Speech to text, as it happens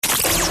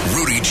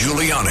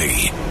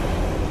Giuliani.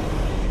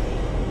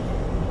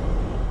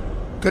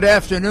 Good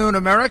afternoon,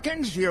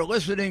 Americans. You're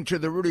listening to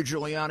the Rudy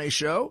Giuliani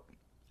Show.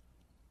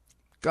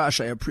 Gosh,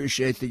 I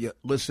appreciate the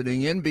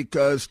listening in,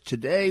 because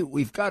today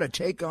we've got to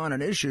take on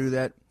an issue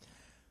that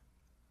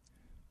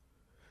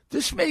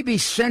this may be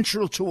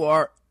central to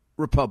our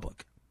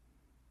republic.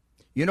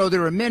 You know,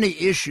 there are many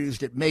issues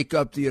that make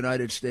up the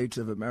United States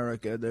of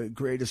America. The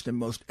greatest and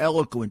most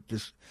eloquent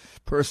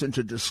person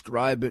to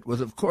describe it was,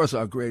 of course,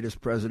 our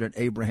greatest president,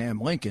 Abraham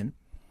Lincoln,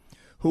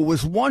 who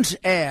was once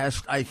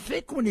asked, I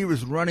think when he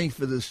was running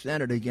for the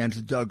Senate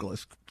against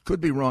Douglas,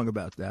 could be wrong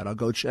about that, I'll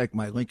go check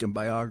my Lincoln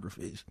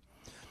biographies,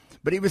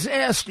 but he was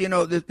asked, you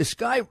know, this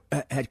guy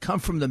had come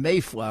from the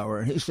Mayflower,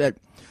 and he said,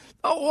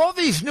 oh, all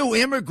these new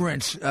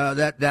immigrants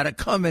that are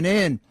coming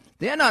in,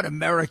 they're not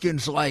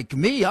Americans like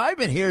me. I've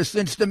been here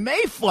since the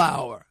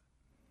Mayflower.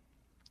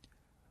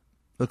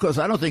 Because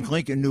I don't think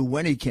Lincoln knew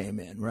when he came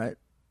in, right?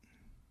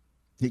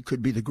 He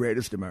could be the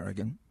greatest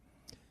American.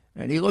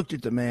 And he looked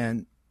at the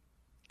man.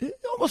 It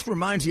almost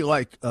reminds you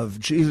like of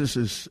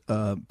Jesus's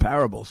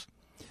parables.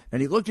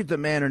 And he looked at the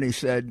man and he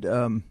said,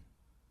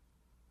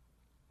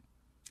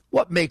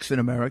 what makes an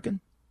American?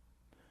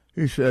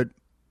 He said,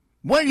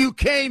 when you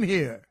came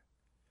here.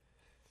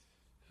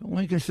 So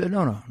Lincoln said,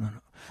 no.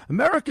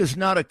 America's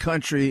not a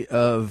country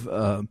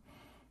of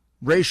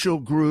racial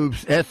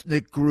groups,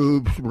 ethnic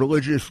groups,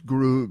 religious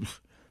groups,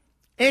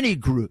 any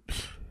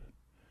groups.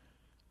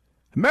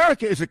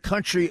 America is a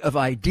country of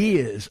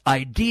ideas,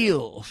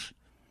 ideals.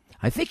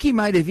 I think he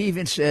might have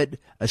even said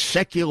a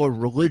secular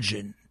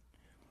religion.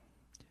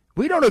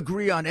 We don't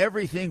agree on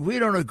everything. We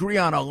don't agree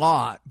on a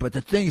lot. But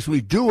the things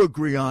we do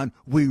agree on,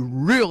 we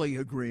really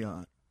agree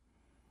on.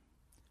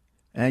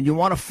 And you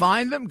want to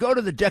find them? Go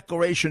to the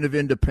Declaration of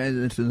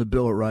Independence and the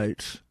Bill of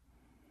Rights.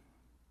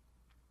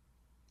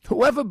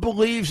 Whoever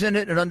believes in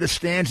it and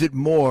understands it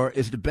more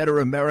is the better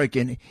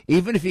American,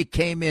 even if he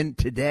came in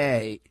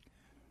today.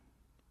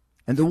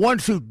 And the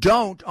ones who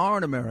don't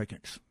aren't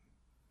Americans.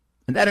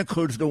 And that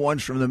includes the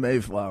ones from the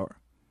Mayflower.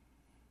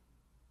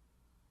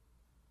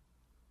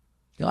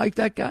 You like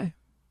that guy?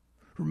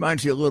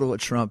 Reminds you a little of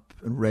Trump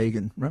and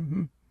Reagan.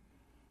 Remember?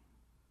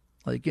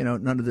 Like, you know,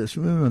 none of this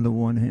on the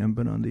one hand,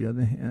 but on the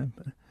other hand.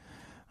 But,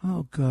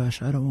 oh,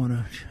 gosh, I don't want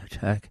to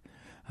attack.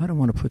 I don't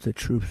want to put the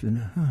troops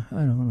in. I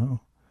don't know.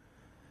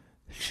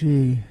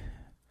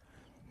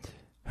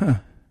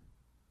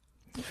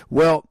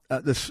 Well,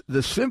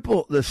 the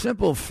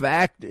simple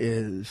fact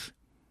is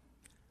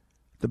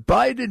the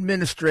Biden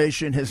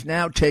administration has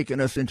now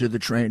taken us into the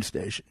train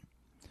station.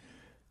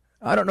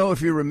 I don't know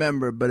if you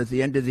remember, but at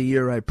the end of the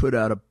year, I put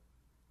out a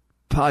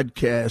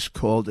podcast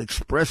called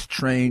Express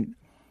Train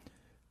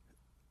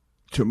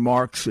to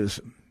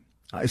Marxism.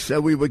 I said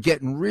we were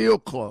getting real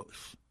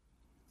close.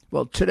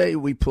 Well, today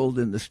we pulled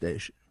in the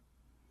station.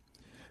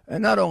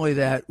 And not only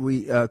that,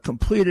 we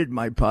completed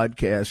my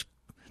podcast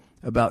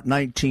about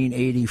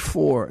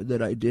 1984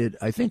 that I did,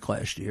 I think,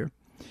 last year,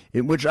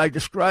 in which I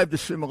described the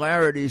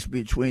similarities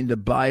between the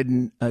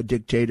Biden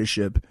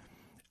dictatorship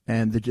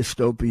and the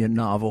dystopian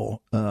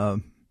novel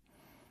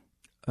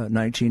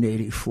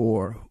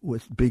 1984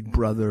 with Big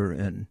Brother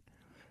and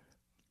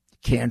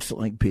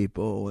canceling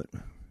people.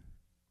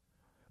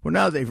 Well,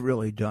 now they've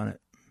really done it.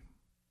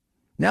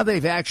 Now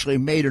they've actually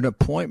made an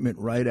appointment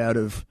right out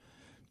of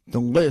the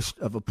list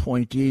of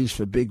appointees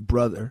for Big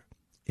Brother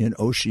in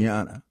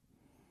Oceania.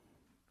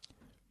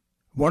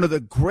 One of the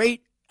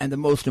great and the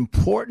most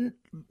important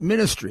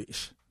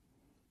ministries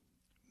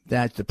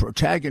that the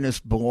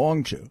protagonist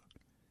belonged to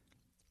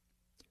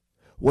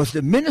was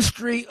the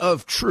Ministry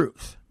of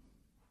Truth.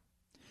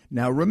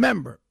 Now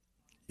remember,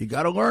 you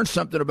got to learn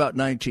something about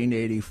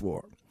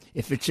 1984.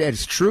 If it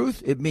says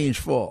truth, it means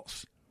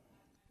false.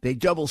 They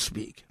double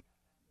speak.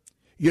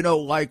 You know,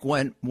 like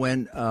when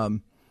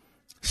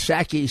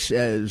Psaki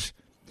says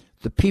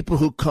the people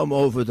who come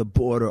over the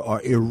border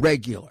are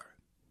irregular.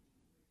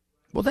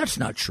 Well, that's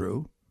not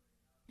true.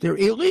 They're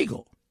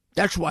illegal.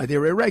 That's why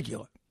they're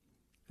irregular.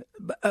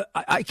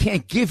 I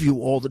can't give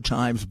you all the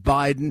times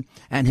Biden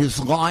and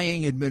his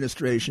lying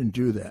administration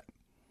do that.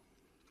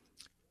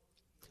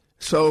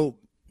 So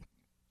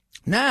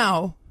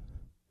now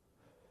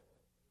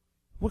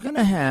we're going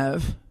to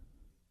have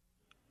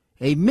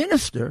a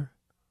minister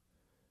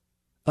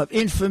of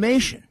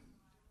information.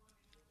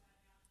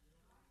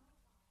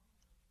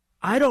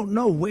 I don't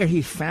know where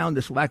he found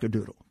this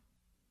wackadoodle.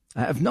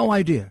 I have no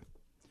idea.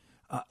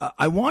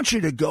 I want you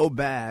to go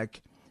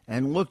back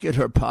and look at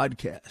her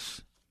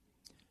podcasts.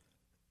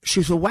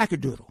 She's a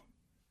wackadoodle.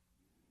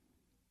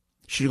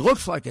 She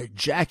looks like a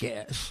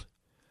jackass,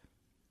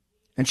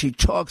 and she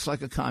talks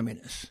like a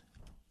communist.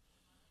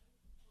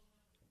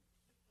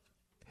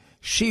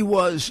 She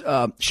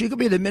could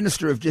be the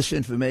minister of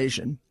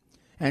disinformation,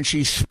 and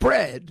she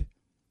spread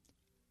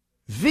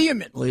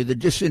vehemently the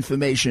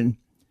disinformation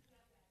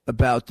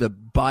about the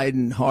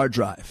Biden hard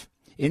drive,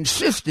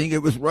 insisting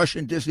it was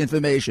Russian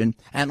disinformation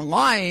and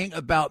lying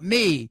about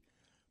me,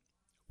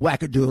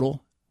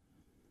 wackadoodle.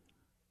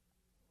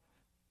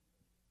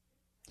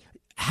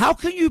 how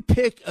can you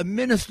pick a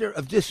minister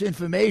of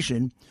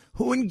disinformation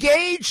who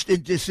engaged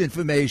in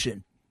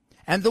disinformation?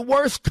 And the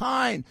worst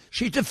kind.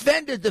 She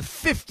defended the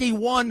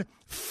 51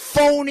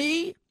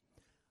 phony,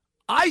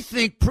 I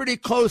think pretty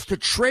close to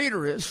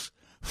traitorous,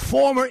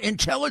 former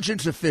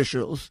intelligence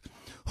officials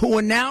who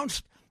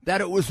announced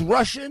that it was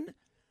Russian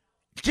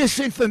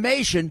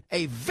disinformation,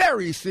 a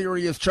very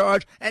serious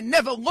charge, and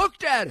never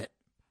looked at it.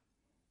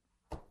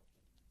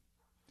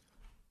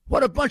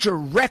 What a bunch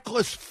of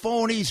reckless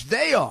phonies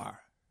they are.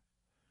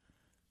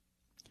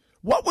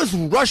 What was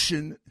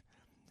Russian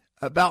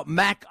about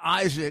Mac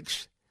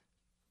Isaac's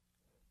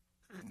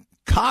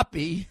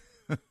copy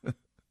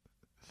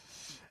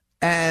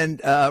and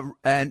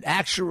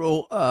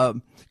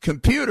actual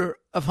computer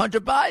of Hunter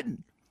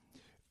Biden?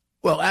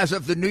 Well, as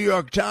of the New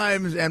York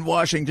Times and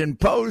Washington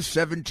Post,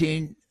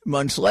 17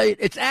 months late,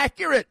 it's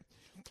accurate.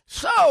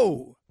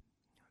 So,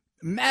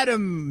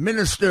 Madam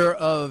Minister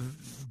of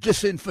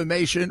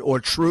Disinformation or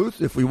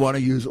Truth, if we want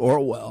to use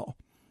Orwell,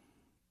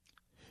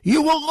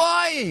 you were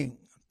lying.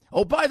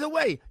 Oh, by the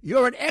way,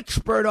 you're an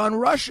expert on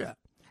Russia,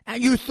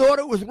 and you thought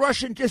it was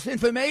Russian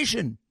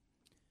disinformation.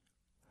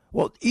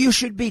 Well, you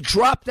should be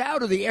dropped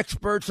out of the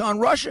experts on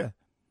Russia.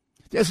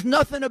 There's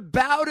nothing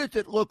about it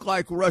that looked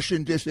like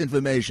Russian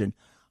disinformation.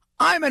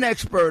 I'm an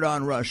expert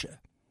on Russia.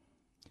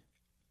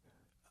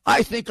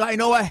 I think I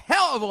know a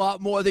hell of a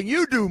lot more than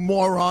you do,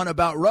 moron,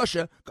 about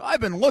Russia.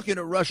 I've been looking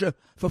at Russia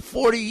for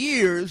 40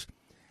 years,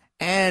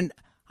 and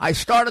I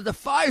started the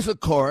FISA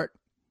court,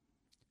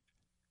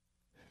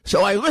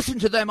 so I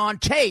listened to them on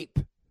tape.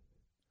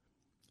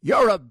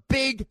 You're a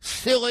big,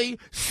 silly,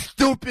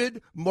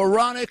 stupid,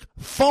 moronic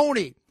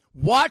phony.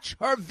 Watch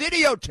her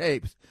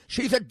videotapes.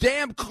 She's a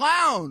damn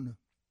clown.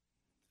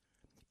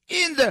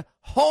 In the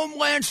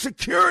Homeland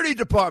Security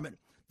Department,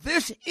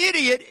 this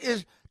idiot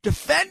is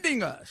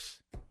defending us.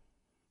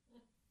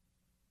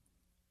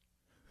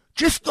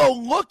 Just go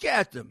look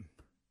at them.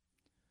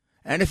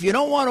 And if you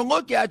don't want to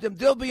look at them,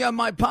 they'll be on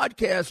my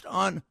podcast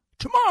on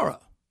tomorrow,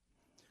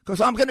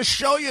 because I'm going to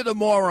show you the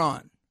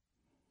moron.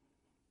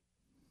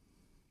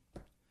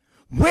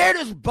 Where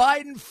does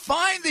Biden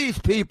find these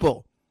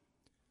people?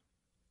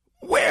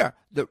 Where?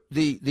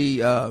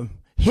 The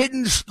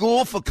hidden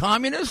school for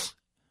communists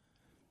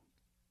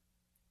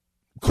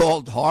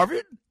called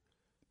Harvard?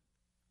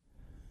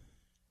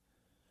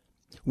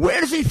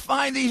 Where does he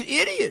find these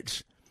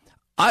idiots?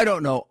 I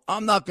don't know.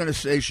 I'm not going to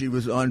say she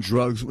was on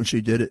drugs when she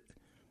did it.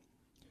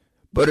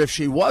 But if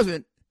she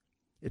wasn't,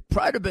 it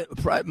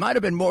might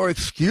have been more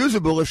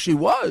excusable if she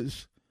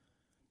was.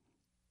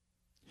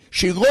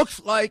 She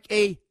looks like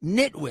a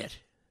nitwit.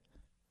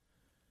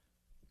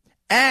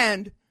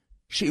 And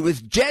she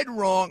was dead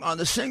wrong on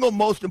the single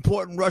most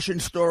important Russian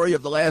story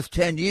of the last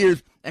 10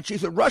 years, and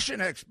she's a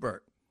Russian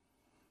expert.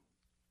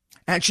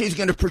 And she's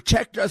going to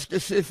protect us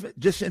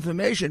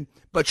disinformation,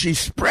 but she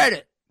spread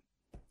it.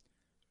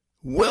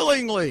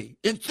 Willingly,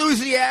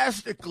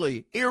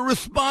 enthusiastically,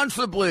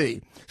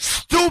 irresponsibly,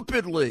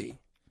 stupidly,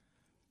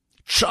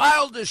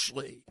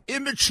 childishly,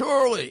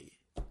 immaturely.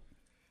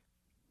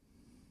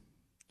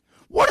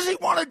 What does he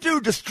want to do?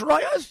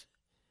 Destroy us?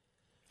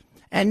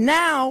 And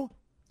now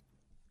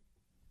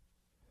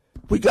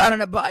we got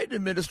in a Biden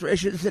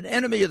administration that's an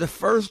enemy of the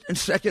First and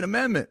Second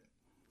Amendment.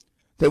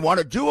 They want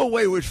to do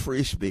away with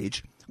free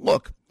speech.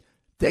 Look,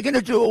 they're going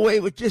to do away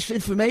with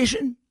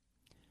disinformation.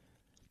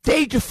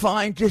 They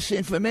define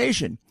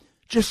disinformation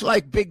just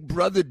like Big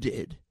Brother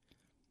did.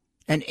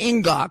 And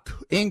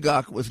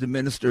Ingok was the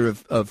minister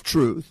of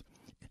truth.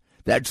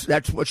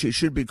 That's what she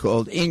should be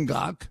called,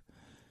 Ingok.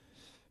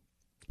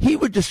 He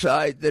would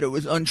decide that it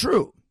was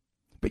untrue.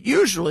 But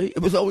usually it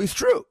was always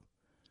true.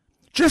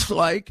 Just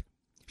like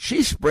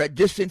she spread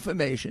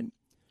disinformation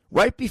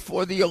right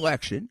before the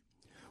election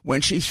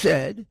when she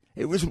said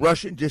it was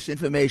Russian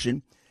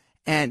disinformation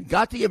and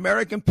got the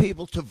American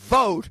people to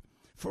vote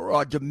for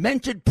our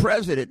demented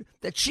president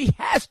that she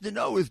has to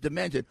know is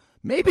demented.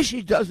 Maybe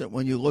she doesn't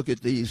when you look at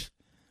these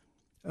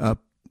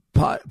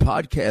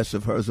podcasts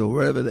of hers or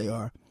wherever they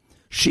are.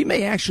 She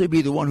may actually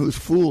be the one who's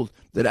fooled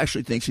that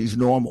actually thinks he's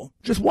normal.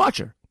 Just watch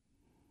her.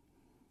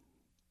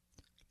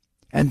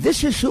 And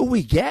this is who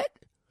we get?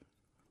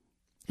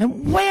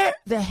 And where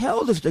the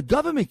hell does the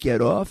government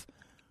get off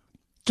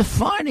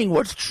defining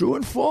what's true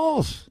and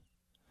false?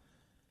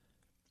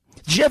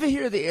 Did you ever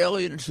hear the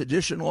alien and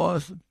sedition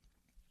laws?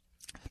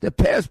 They're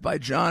passed by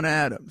John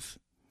Adams.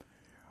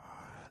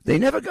 They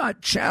never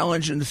got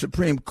challenged in the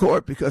Supreme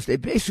Court because they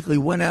basically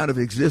went out of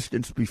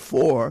existence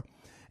before,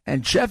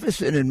 and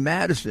Jefferson and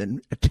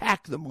Madison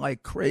attacked them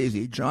like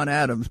crazy. John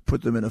Adams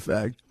put them in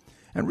effect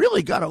and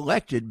really got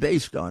elected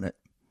based on it.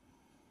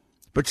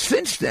 But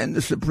since then,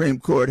 the Supreme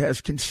Court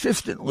has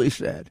consistently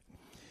said,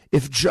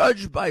 if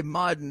judged by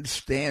modern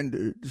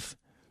standards,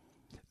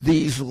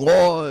 these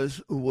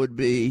laws would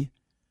be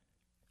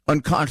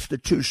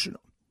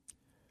unconstitutional.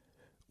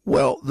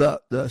 Well,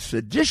 the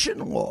sedition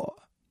law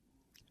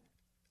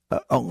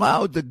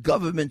allowed the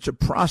government to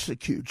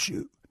prosecute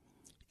you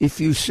if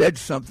you said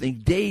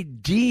something they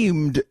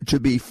deemed to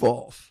be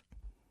false.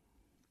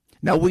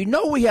 Now, we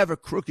know we have a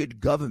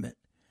crooked government,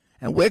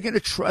 and we're going to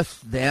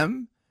trust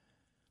them?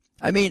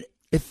 I mean,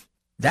 if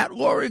that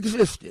law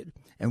existed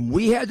and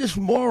we had this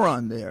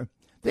moron there,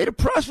 they'd have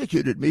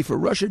prosecuted me for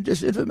Russian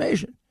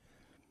disinformation.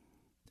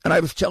 And I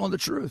was telling the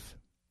truth.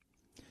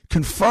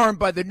 Confirmed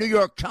by the New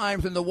York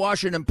Times and the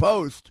Washington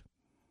Post.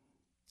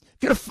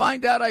 Going to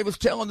find out I was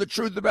telling the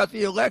truth about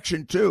the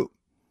election, too.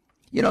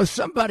 You know,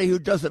 somebody who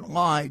doesn't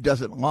lie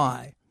doesn't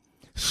lie.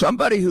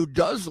 Somebody who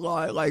does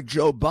lie, like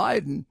Joe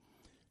Biden,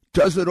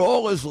 does it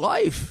all his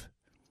life.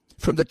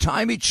 From the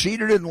time he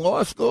cheated in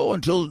law school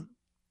until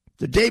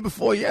the day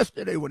before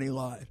yesterday when he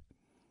lied.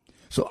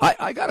 So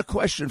I got a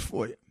question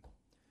for you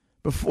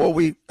before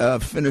we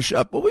finish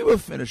up. Well, we will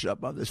finish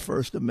up on this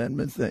First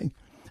Amendment thing.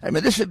 I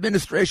mean, this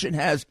administration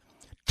has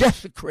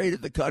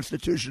desecrated the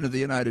Constitution of the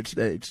United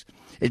States.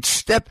 It's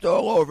stepped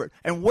all over it.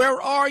 And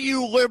where are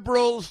you,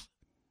 liberals?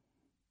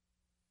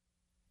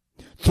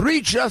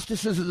 3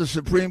 justices of the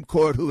Supreme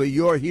Court who are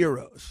your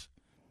heroes.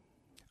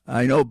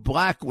 I know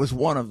Black was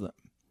one of them.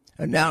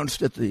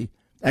 Announced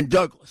and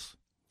Douglas,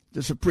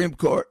 the Supreme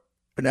Court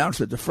announced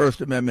that the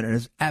First Amendment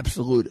is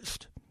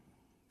absolutist.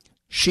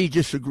 She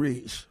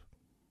disagrees.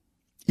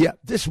 Yeah,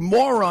 this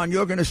moron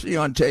you're going to see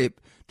on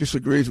tape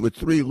disagrees with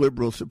 3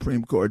 liberal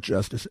Supreme Court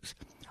justices.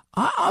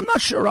 I'm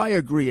not sure I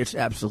agree it's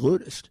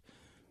absolutist.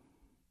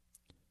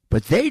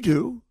 But they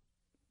do.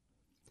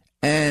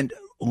 And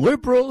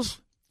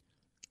liberals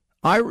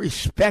I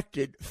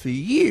respected for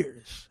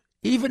years,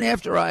 even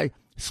after I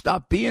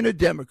stopped being a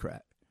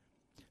Democrat,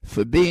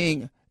 for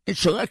being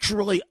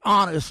intellectually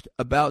honest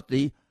about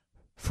the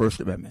First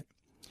Amendment.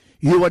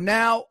 You are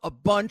now a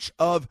bunch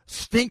of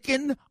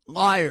stinking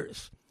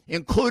liars,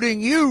 including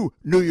you,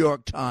 New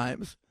York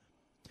Times,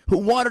 who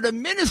wanted a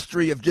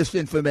ministry of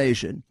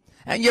disinformation,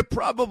 and you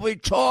probably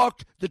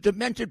talked the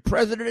demented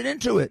president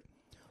into it.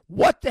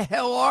 What the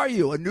hell are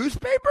you, a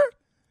newspaper?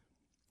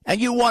 And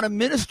you want a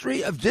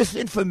ministry of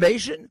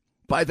disinformation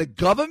by the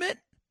government?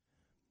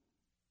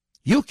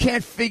 You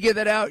can't figure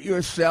that out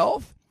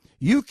yourself?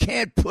 You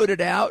can't put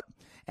it out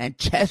and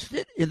test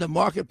it in the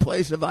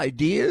marketplace of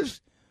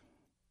ideas?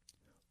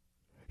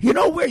 You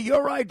know where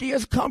your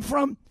ideas come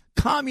from?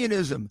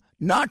 Communism,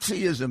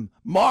 Nazism,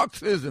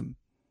 Marxism.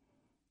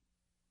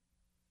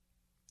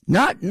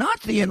 Not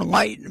the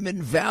Enlightenment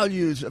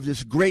values of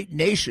this great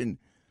nation,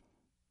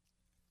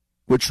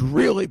 which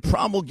really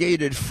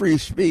promulgated free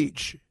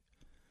speech.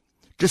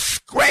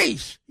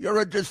 Disgrace! You're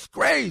a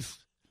disgrace.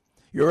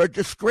 You're a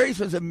disgrace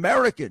as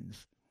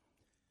Americans.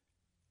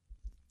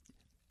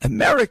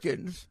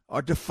 Americans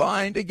are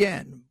defined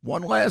again,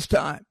 one last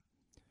time,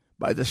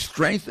 by the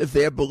strength of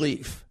their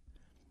belief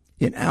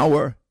in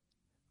our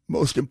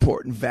most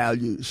important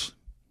values.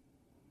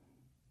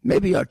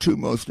 Maybe our 2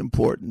 most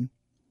important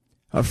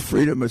are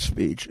freedom of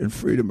speech and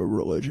freedom of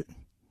religion.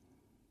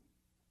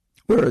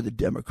 Where are the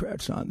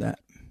Democrats on that?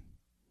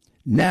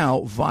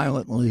 Now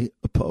violently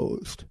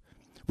opposed,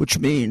 which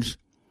means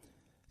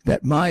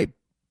that my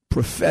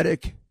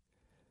prophetic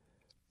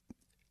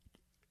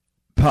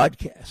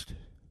podcast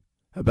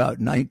about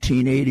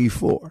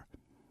 1984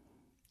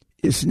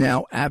 is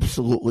now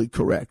absolutely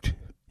correct,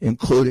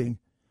 including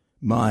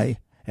my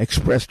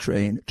express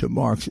train to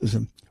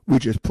Marxism. We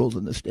just pulled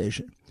in the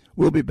station.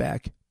 We'll be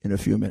back in a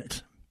few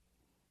minutes.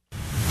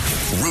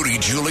 Rudy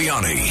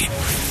Giuliani.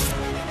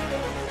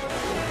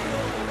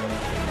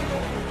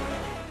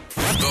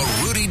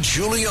 The Rudy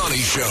Giuliani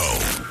Show.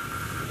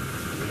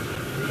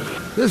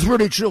 This is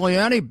Rudy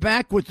Giuliani,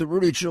 back with the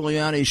Rudy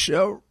Giuliani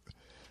Show.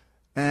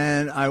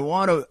 And I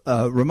want to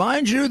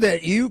remind you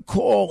that you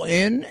call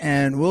in,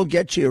 and we'll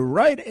get you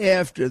right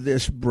after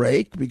this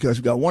break, because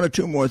we've got 1 or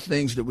 2 more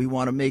things that we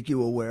want to make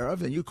you aware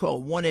of. And you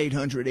call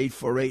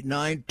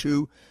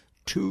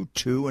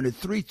 1-800-848-9222. And at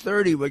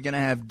 3:30, we're going to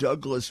have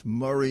Douglas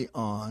Murray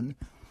on,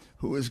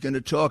 who is going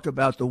to talk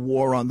about the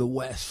war on the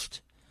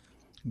West.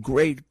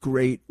 Great,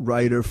 great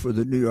writer for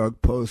the New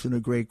York Post and a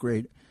great,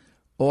 great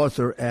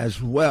author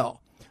as well.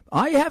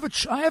 I have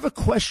a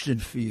question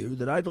for you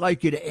that I'd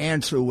like you to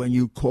answer when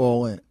you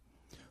call in.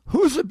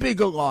 Who's a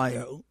bigger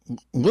liar,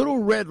 Little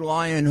Red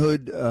Lion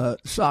Hood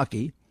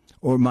Psaki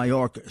or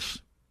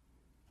Mayorkas?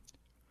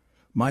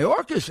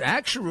 Mayorkas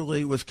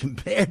actually was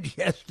compared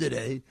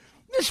yesterday,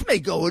 this may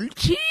go a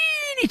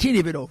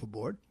teeny bit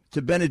overboard,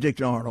 to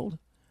Benedict Arnold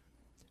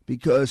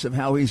because of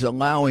how he's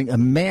allowing a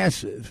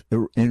massive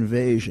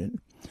invasion,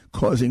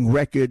 causing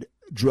record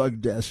drug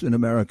deaths in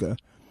America.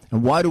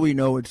 And why do we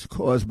know it's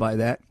caused by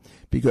that?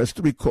 Because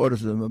 3/4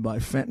 of them are by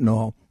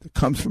fentanyl that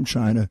comes from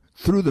China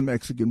through the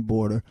Mexican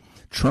border.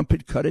 Trump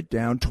had cut it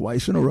down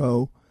twice in a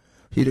row.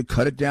 He'd have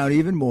cut it down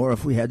even more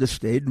if we had the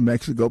stayed in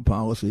Mexico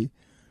policy.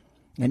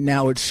 And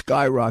now it's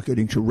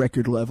skyrocketing to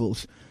record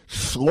levels,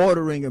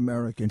 slaughtering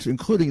Americans,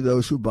 including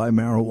those who buy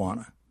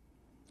marijuana,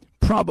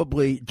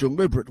 probably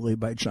deliberately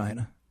by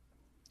China.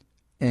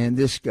 And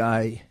this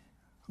guy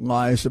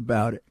lies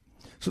about it.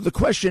 So the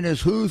question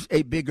is, who's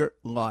a bigger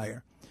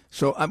liar?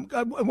 So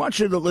I want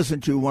you to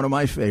listen to one of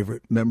my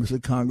favorite members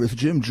of Congress,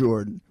 Jim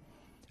Jordan,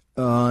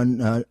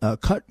 on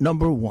cut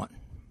number 1.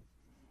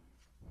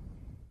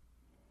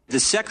 The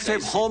Secretary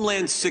of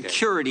Homeland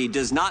Security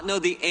does not know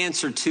the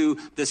answer to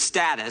the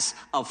status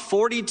of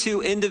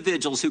 42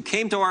 individuals who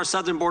came to our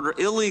southern border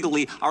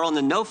illegally, are on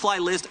the no-fly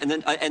list and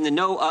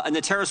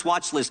the terrorist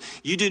watch list.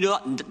 You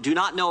do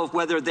not know of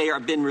whether they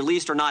have been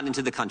released or not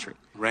into the country.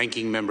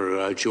 Ranking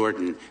Member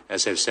Jordan,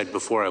 as I've said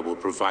before, I will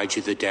provide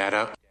you the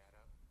data.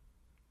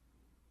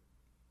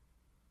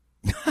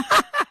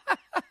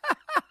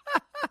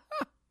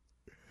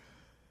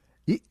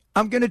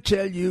 I'm going to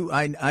tell you,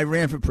 I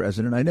ran for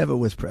president. I never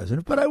was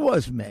president, but I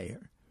was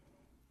mayor.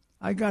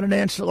 I got an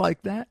answer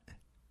like that.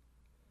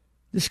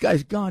 This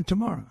guy's gone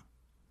tomorrow.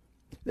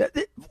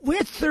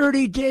 We're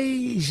 30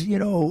 days,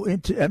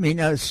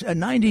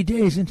 90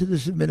 days into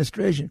this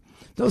administration.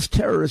 Those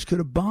terrorists could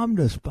have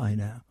bombed us by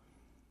now.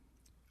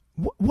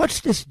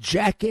 What's this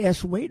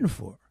jackass waiting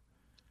for?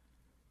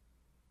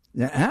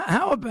 Now,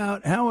 how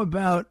about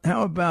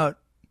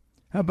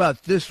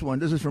this one?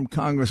 This is from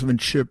Congressman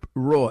Chip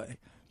Roy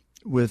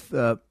with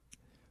the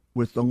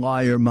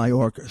liar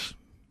Mayorkas.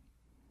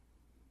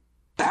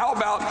 How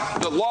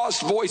about the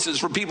lost voices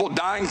for people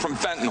dying from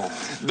fentanyl?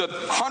 The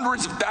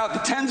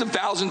tens of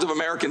thousands of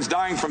Americans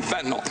dying from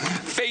fentanyl.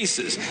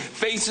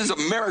 Faces of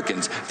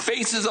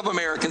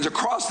Americans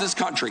across this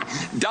country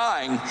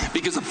dying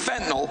because of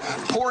fentanyl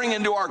pouring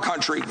into our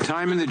country.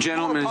 Time of the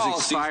gentleman is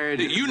expired.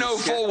 You know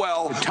full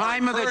well. The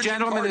time of the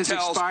gentleman is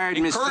expired.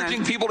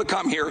 Encouraging people to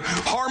come here,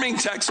 harming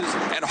Texas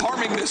and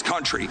harming this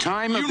country.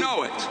 You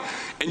know it.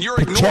 And you're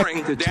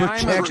ignoring the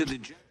time of the...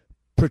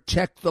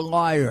 Protect the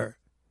liar.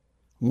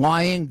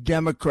 Lying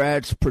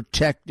Democrats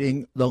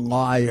protecting the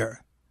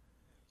liar.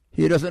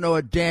 He doesn't know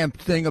a damn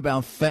thing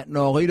about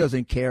fentanyl. He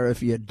doesn't care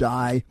if you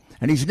die.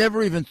 And he's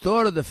never even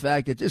thought of the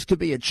fact that this could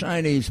be a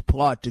Chinese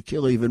plot to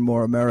kill even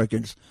more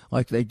Americans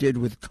like they did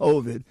with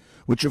COVID,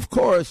 which, of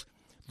course,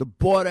 the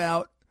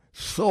bought-out,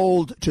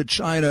 sold to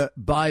China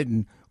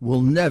Biden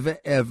will never,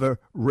 ever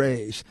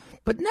raise.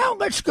 But now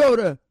let's go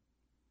to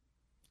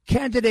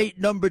candidate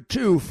number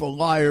 2 for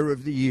Liar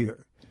of the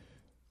Year.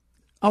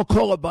 I'll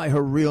call her by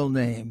her real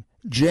name.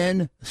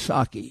 Jen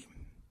Psaki,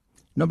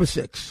 number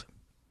 6.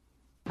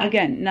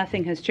 Again,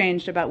 nothing has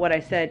changed about what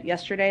I said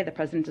yesterday. The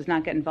president does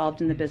not get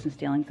involved in the business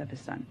dealings of his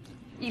son.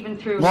 Even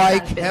through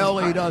like hell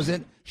he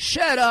doesn't.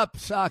 Shut up,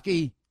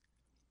 Psaki.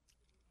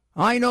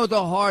 I know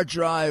the hard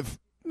drive.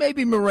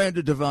 Maybe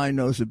Miranda Devine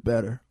knows it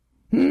better.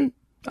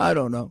 I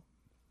don't know.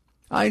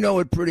 I know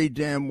it pretty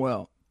damn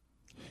well.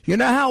 You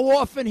know how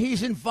often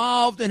he's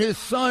involved in his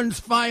son's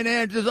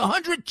finances?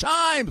 100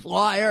 times,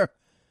 liar.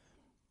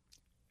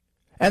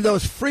 And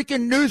those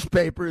freaking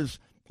newspapers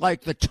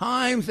like the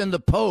Times and the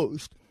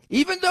Post,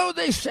 even though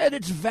they said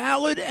it's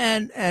valid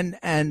and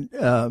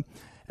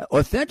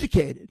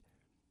authenticated,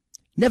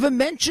 never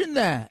mention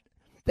that.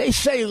 They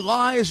say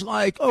lies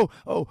like, oh,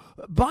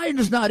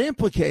 Biden's not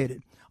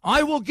implicated.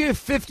 I will give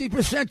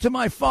 50% to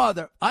my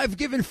father. I've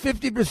given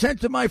 50%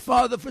 to my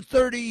father for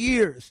 30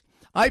 years.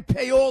 I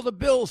pay all the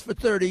bills for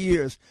 30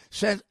 years,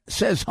 says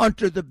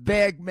Hunter the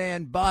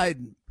Bagman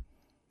Biden.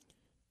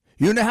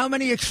 You know how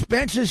many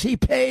expenses he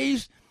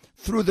pays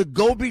through the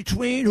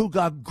go-between who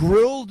got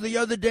grilled the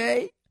other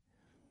day?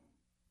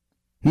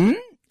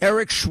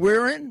 Eric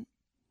Schwerin?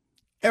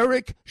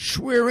 Eric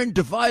Schwerin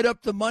divide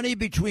up the money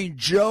between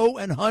Joe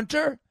and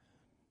Hunter?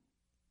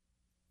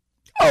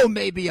 Oh,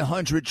 maybe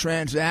 100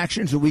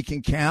 transactions that we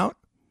can count.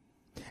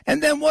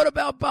 And then what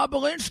about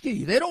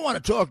Bobulinski? They don't want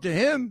to talk to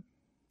him.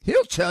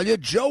 He'll tell you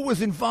Joe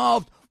was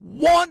involved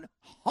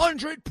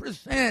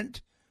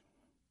 100%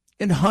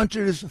 in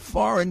Hunter's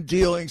foreign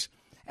dealings.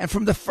 And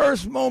from the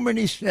first moment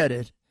he said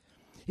it,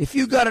 if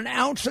you got an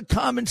ounce of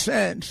common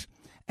sense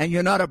and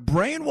you're not a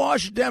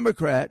brainwashed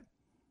Democrat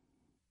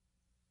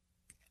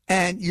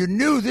and you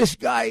knew this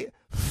guy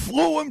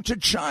flew him to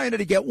China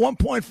to get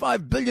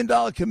 $1.5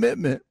 billion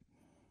commitment,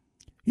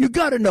 you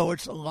got to know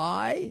it's a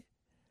lie.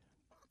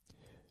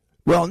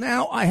 Well,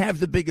 now I have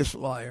the biggest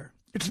liar.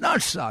 It's not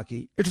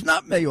Psaki. It's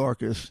not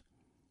Mayorkas.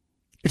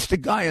 It's the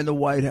guy in the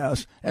White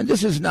House. And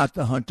this is not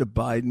the Hunter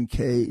Biden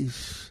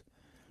case.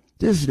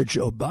 This is the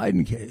Joe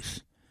Biden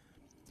case.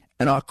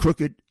 And our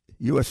crooked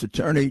U.S.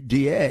 Attorney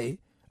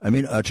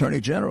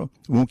General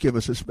won't give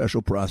us a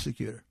special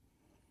prosecutor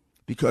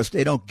because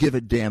they don't give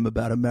a damn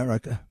about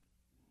America.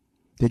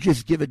 They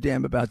just give a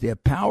damn about their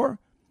power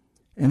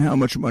and how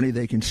much money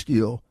they can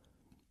steal.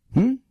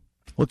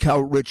 Look how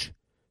rich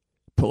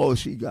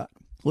Pelosi got.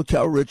 Look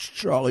how rich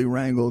Charlie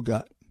Rangel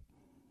got.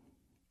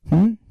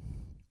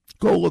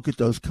 Go look at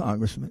those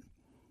congressmen.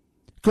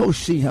 Go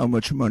see how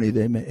much money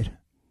they made.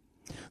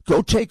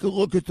 Go take a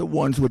look at the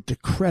ones with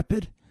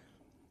decrepit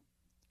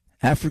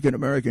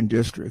African-American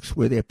districts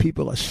where their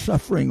people are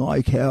suffering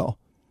like hell.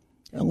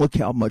 And look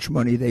how much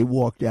money they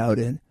walked out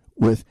in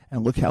with,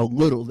 and look how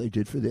little they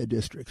did for their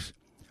districts.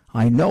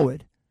 I know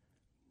it.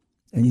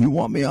 And you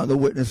want me on the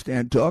witness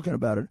stand talking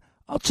about it,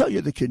 I'll tell you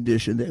the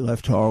condition they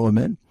left Harlem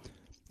in.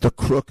 The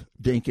crook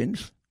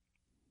Dinkins,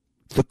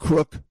 the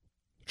crook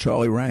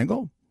Charlie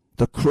Rangel,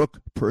 the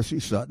crook Percy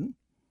Sutton.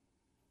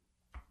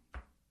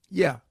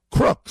 Yeah,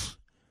 crooks.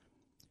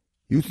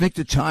 You think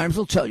the Times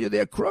will tell you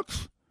they're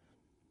crooks?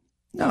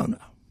 No.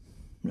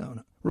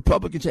 No.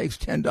 Republican takes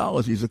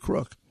 $10. He's a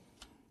crook.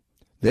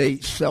 They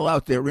sell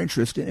out their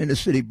interest in inner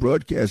city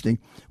broadcasting,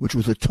 which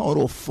was a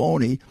total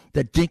phony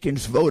that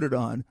Dinkins voted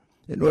on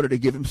in order to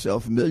give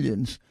himself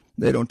millions.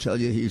 They don't tell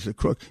you he's a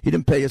crook. He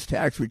didn't pay his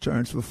tax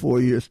returns for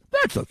 4 years.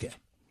 That's okay.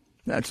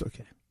 That's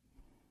okay.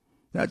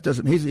 That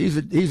doesn't. He's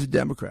a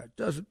Democrat.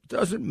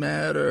 Doesn't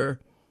matter.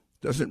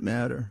 Doesn't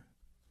matter.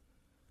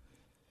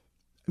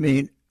 I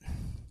mean,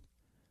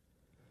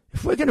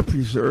 if we're going to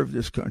preserve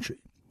this country,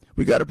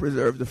 we got to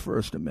preserve the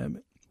First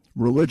Amendment,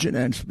 religion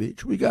and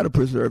speech. We got to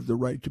preserve the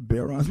right to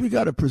bear arms. We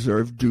got to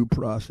preserve due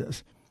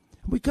process.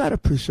 We got to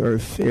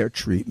preserve fair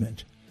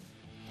treatment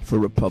for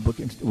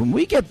Republicans. When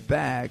we get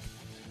back,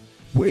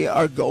 we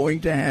are going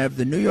to have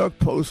the New York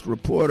Post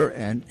reporter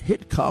and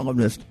hit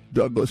columnist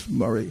Douglas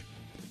Murray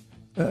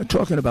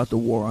talking about the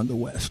war on the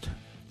West.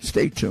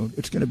 Stay tuned.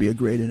 It's going to be a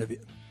great interview.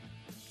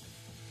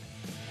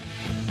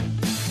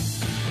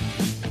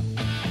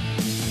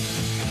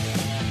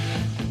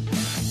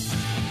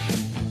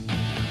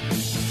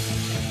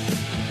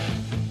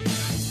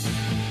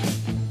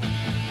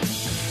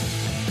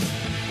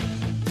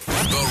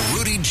 The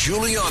Rudy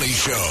Giuliani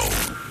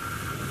Show.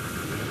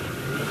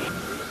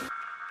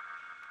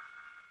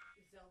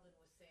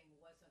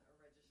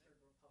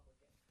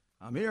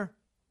 I'm here.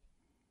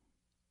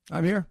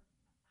 I'm here. I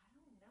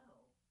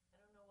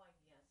don't know why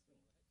he asked me.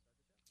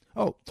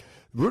 Oh,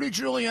 Rudy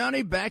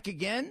Giuliani back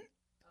again.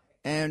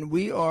 And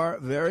we are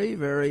very,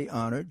 very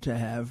honored to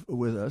have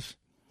with us.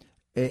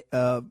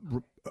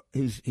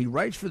 He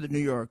writes for the New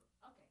York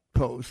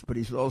Post, but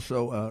he's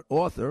also an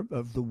author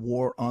of The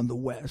War on the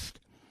West.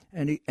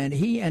 And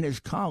he and his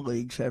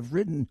colleagues have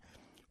written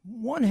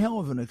one hell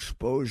of an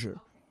exposure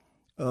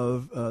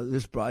of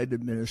this Biden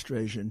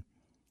administration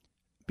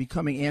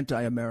becoming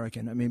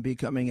anti-American. I mean,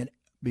 becoming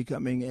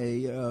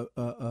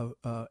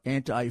a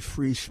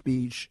anti-free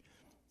speech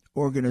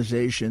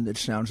organization that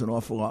sounds an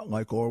awful lot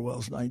like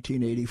Orwell's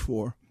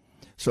 1984.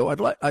 So I'd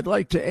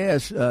like to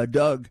ask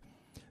Doug,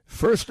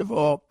 first of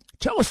all,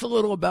 tell us a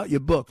little about your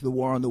book, The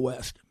War on the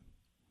West.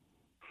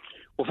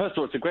 Well, first of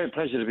all, it's a great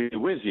pleasure to be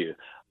with you.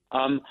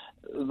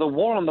 The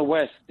War on the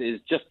West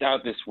is just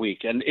out this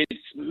week, and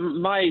it's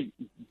my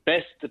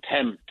best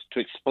attempt to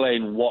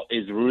explain what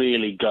is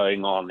really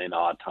going on in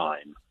our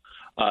time.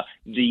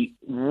 The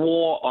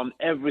war on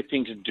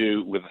everything to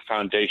do with the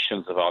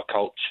foundations of our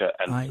culture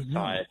and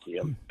society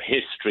and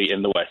history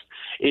in the West.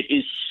 It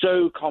is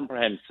so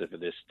comprehensive at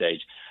this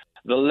stage.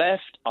 The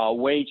left are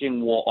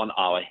waging war on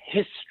our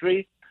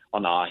history,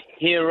 on our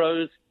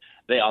heroes.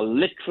 They are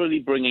literally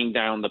bringing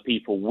down the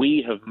people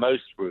we have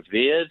most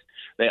revered.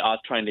 They are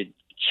trying to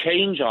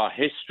change our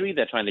history.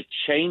 They're trying to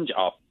change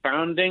our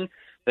founding.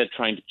 They're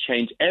trying to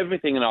change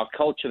everything in our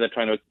culture. They're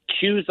trying to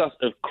accuse us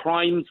of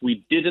crimes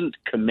we didn't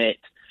commit.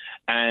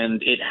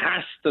 And it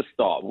has to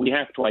stop. We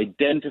have to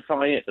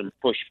identify it and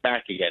push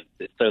back against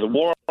it. So the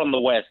War on the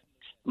West,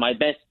 my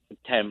best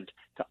attempt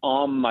to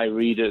arm my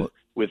readers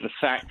with the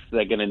facts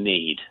they're going to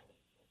need.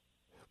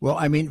 Well,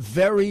 I mean,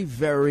 very,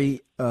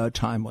 very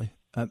timely.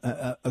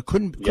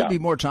 Couldn't be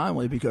more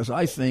timely, because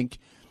I think,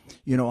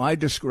 I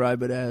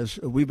describe it as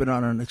we've been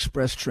on an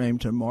express train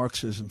to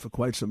Marxism for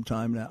quite some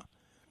time now,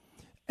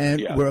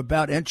 and we're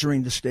about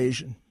entering the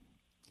station,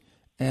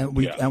 and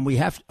we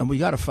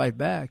got to fight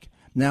back.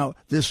 Now,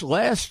 this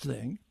last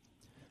thing,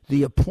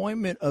 the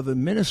appointment of a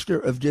minister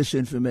of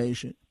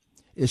disinformation,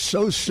 is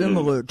so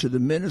similar to the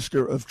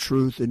minister of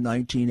truth in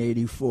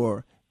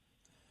 1984,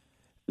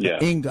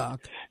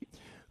 Ingok.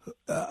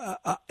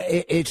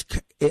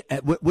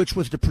 Which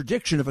was the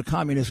prediction of a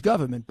communist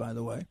government, by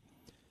the way.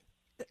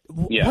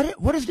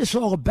 What is this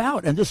all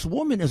about? And this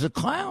woman is a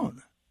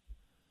clown.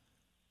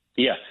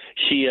 Yeah,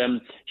 she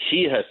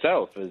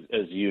herself,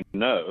 as you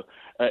know,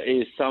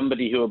 is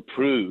somebody who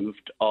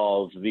approved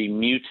of the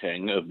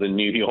muting of the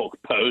New York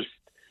Post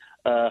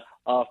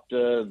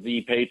after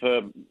the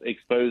paper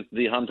exposed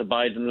the Hunter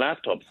Biden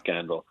laptop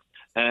scandal.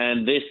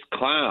 And this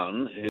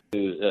clown,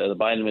 who the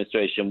Biden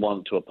administration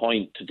want to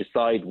appoint to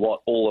decide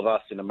what all of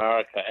us in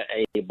America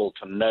are able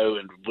to know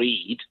and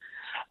read,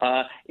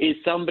 is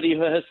somebody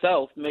who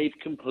herself made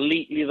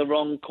completely the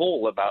wrong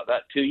call about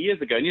that 2 years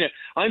ago. And,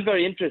 I'm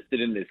very interested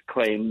in this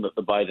claim that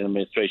the Biden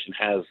administration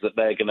has that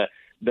they're going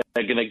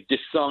to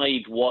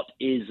decide what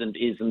is and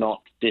is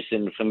not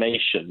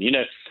disinformation.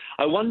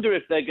 I wonder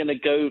if they're going to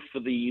go for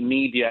the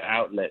media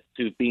outlets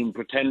who've been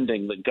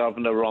pretending that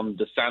Governor Ron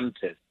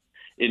DeSantis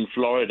in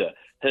Florida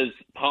has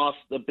passed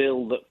a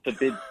bill that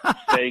forbids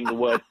saying the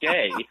word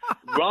gay,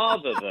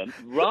 rather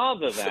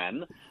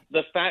than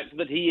the fact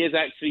that he is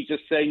actually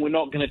just saying we're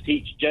not going to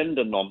teach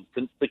gender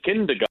nonsense to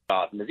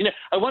kindergartners.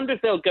 I wonder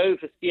if they'll go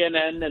for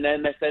CNN and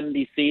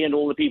MSNBC and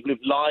all the people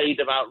who've lied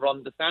about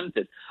Ron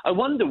DeSantis. I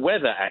wonder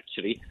whether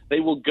actually they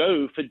will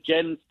go for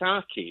Jen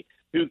Psaki,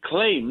 who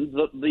claims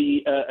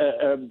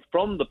that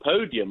from the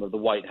podium of the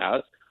White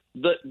House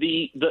that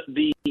the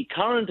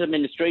current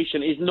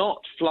administration is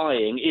not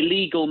flying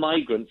illegal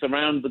migrants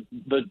around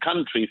the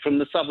country from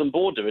the southern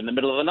border in the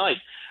middle of the night.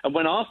 And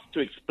when asked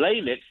to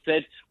explain it,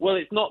 said, well,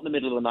 it's not the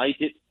middle of the night,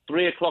 it's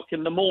 3 o'clock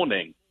in the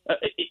morning.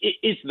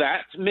 Is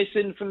that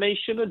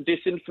misinformation or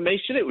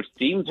disinformation? It would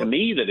seem to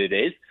me that it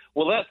is.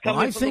 Well, that's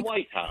coming from the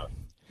White House.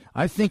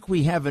 I think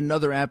we have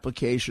another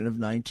application of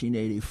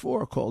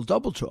 1984 called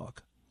double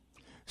talk.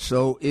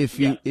 So if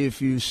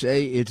you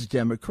say it's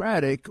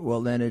democratic,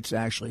 well, then it's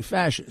actually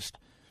fascist.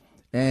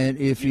 And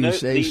if you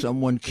say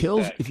someone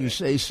kills, if you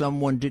say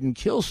someone didn't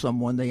kill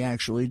someone, they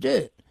actually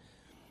did.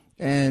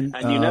 And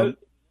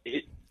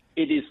it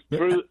is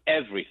through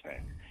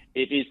everything.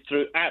 It is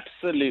through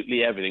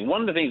absolutely everything.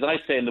 One of the things I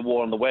say in the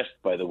War on the West,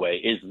 by the way,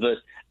 is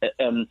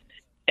that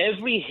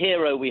every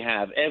hero we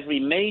have, every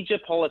major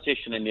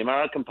politician in the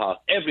American past,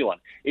 everyone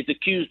is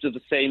accused of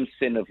the same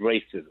sin of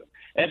racism.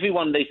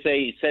 Everyone, they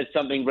say, said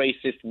something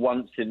racist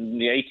once in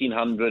the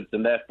 1800s,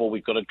 and therefore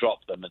we've got to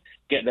drop them and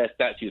get their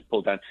statues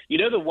pulled down. You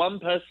know the one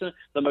person,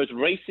 the most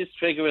racist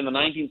figure in the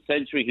 19th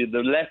century who the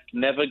left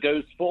never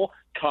goes for?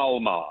 Karl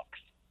Marx.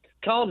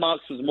 Karl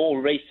Marx was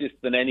more racist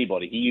than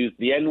anybody. He used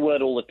the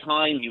N-word all the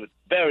time. He was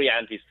very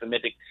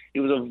anti-Semitic. He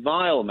was a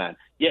vile man.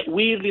 Yet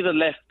weirdly, the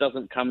left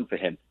doesn't come for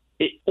him.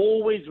 It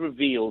always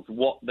reveals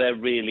what they're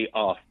really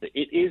after.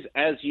 It is,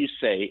 as you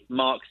say,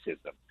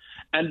 Marxism.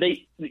 And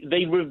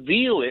they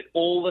reveal it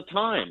all the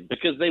time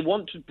because they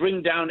want to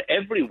bring down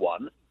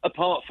everyone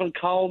apart from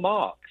Karl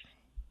Marx.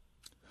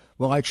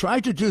 Well, I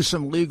tried to do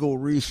some legal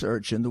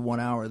research in the 1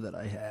 hour that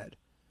I had.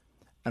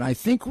 And I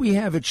think we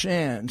have a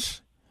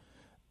chance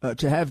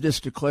to have this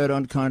declared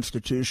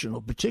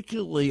unconstitutional,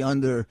 particularly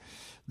under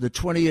the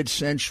 20th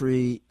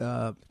century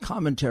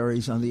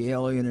commentaries on the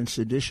alien and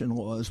sedition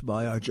laws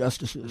by our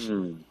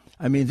justices.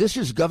 I mean, this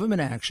is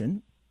government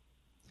action.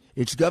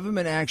 It's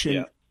government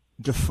action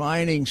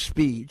defining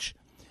speech,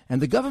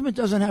 and the government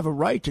doesn't have a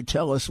right to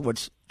tell us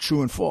what's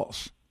true and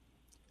false.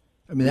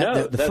 I mean,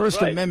 the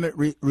First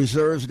Amendment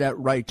reserves that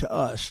right to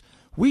us.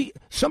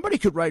 Somebody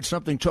could write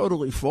something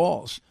totally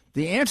false.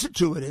 The answer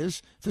to it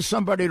is for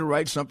somebody to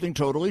write something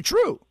totally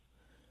true.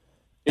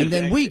 And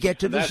then we get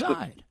to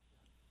decide.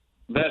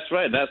 That's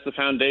right. That's the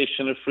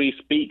foundation of free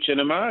speech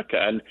in America.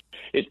 And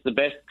it's the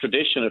best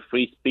tradition of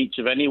free speech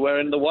of anywhere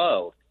in the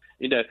world.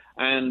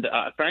 And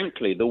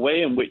frankly, the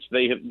way in which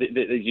they have,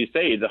 as you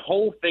say, the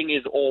whole thing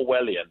is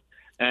Orwellian.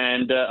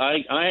 And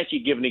I actually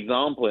give an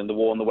example in the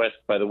War on the West,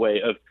 by the way,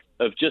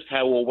 of just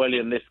how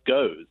Orwellian this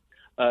goes.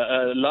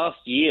 Last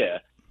year,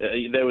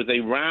 there was a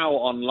row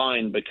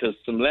online because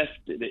some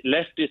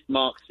leftist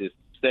Marxists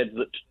said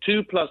that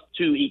 2 +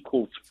 2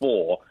 =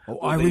 4. Oh,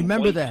 I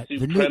remember that.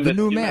 The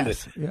new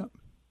math. Yeah.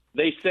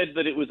 They said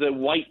that it was a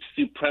white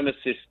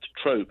supremacist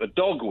trope, a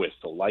dog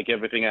whistle, like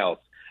everything else.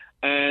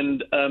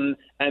 And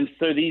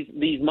so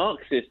these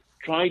Marxists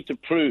tried to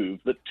prove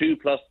that 2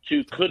 +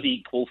 2 could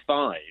equal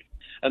 5.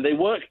 And they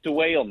worked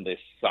away on this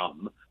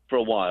sum for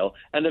a while,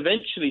 and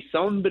eventually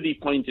somebody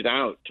pointed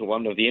out to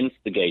one of the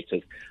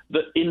instigators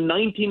that in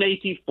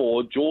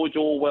 1984, George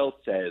Orwell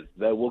says,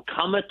 there will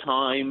come a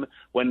time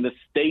when the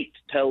state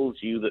tells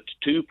you that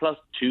 2 +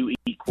 2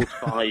 =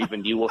 5,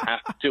 and you will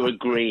have to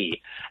agree.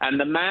 And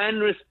the man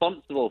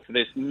responsible for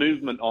this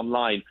movement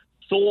online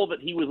saw that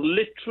he was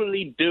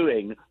literally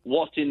doing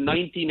what in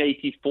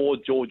 1984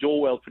 George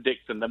Orwell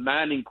predicts, and the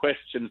man in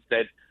question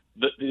said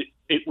that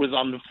it was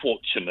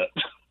unfortunate.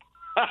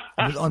 It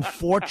was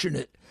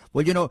unfortunate.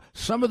 Well,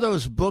 some of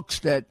those books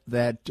that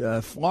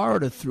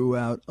Florida threw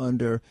out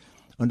under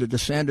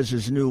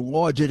DeSantis' new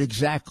law did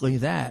exactly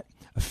that.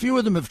 A few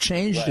of them have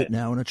changed it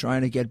now and are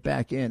trying to get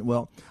back in.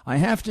 Well, I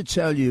have to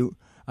tell you,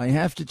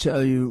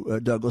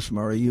 Douglas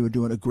Murray, you are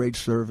doing a great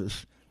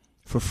service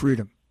for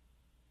freedom.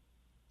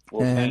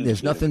 Well, and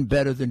there's nothing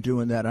better than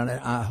doing that. And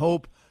I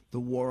hope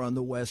The War on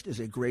the West is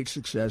a great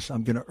success.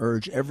 I'm going to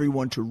urge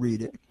everyone to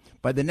read it.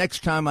 By the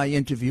next time I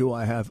interview,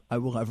 I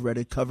will have read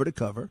it cover to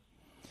cover.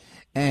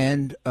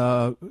 And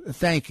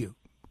thank you,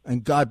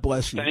 and God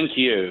bless you.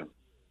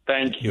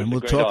 Thank you. And we'll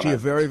talk to you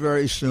very,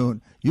 very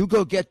soon. You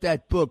go get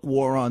that book,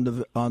 War on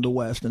the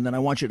West, and then I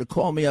want you to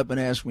call me up and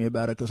ask me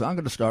about it because I'm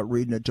going to start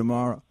reading it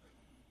tomorrow.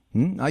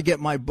 I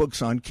get my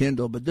books on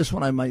Kindle, but this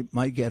one I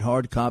might get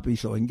hard copy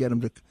so I can get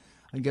them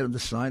to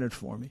sign it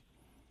for me.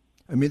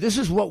 I mean, this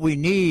is what we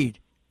need.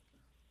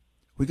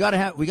 We got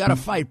to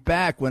fight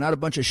back. We're not a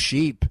bunch of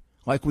sheep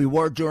like we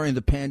were during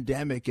the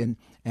pandemic, and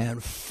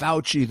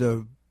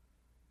Fauci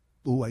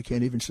I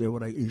can't even say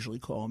what I usually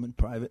call him in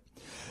private.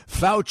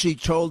 Fauci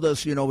told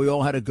us, we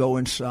all had to go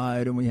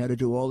inside and we had to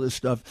do all this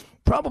stuff.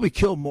 Probably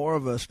killed more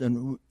of us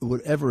than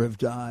would ever have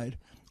died,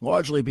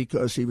 largely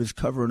because he was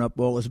covering up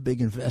all his big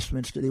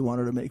investments that he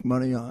wanted to make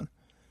money on.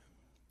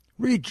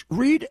 Read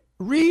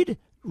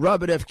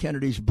Robert F.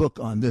 Kennedy's book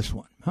on this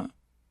one, huh?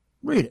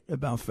 Read it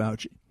about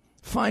Fauci.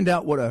 Find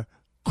out what a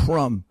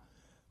crumb,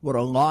 what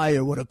a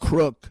liar, what a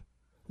crook,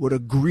 what a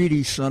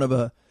greedy son of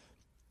a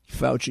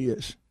Fauci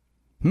is.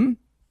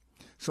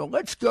 So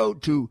let's go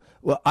to,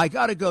 I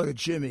got to go to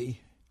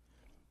Jimmy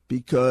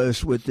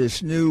because with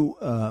this new,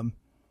 I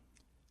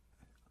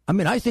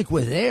think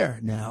we're there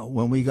now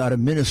when we got a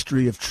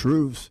Ministry of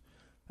Truth.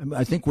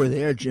 I think we're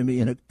there,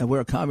 Jimmy, and we're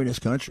a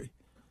communist country.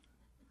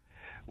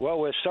 Well,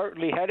 we're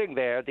certainly heading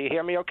there. Do you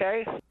hear me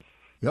okay?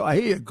 Yeah, I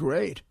hear you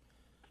great.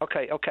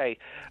 Okay.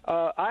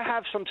 I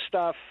have some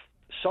stuff,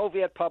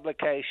 Soviet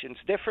publications,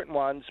 different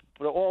ones,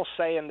 but all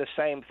saying the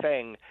same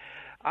thing.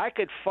 I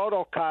could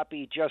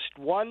photocopy just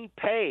one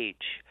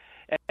page,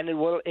 and it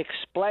will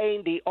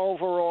explain the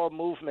overall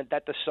movement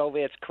that the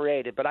Soviets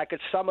created. But I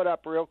could sum it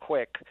up real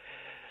quick.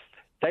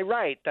 They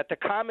write that the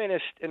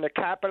communists in the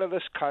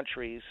capitalist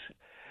countries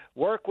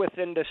work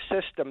within the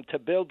system to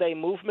build a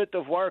movement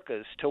of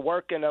workers to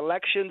work in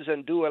elections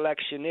and do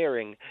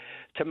electioneering,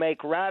 to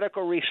make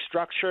radical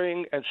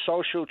restructuring and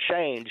social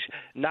change,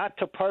 not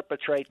to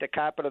perpetrate the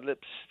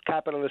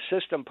capitalist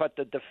system, but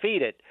to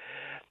defeat it.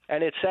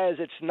 And it says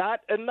it's not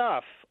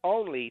enough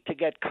only to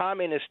get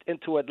communists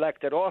into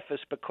elected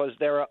office, because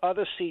there are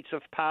other seats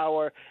of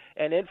power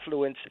and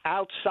influence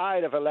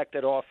outside of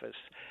elected office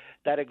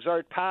that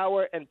exert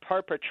power and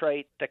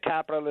perpetrate the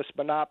capitalist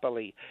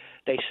monopoly.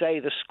 They say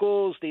the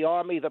schools, the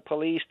army, the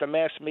police, the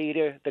mass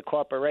media, the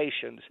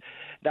corporations.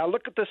 Now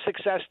look at the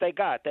success they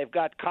got. They've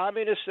got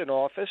communists in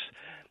office.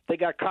 They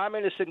got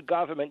communists in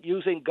government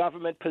using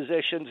government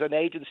positions and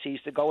agencies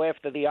to go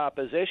after the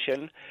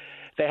opposition.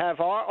 They have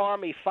our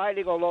army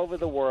fighting all over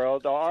the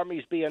world. Our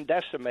army's being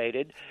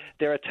decimated.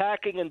 They're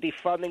attacking and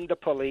defunding the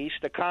police.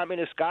 The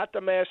communists got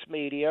the mass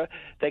media.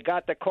 They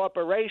got the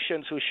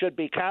corporations, who should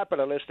be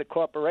capitalists. The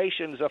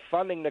corporations are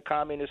funding the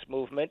communist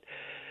movement.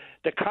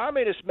 The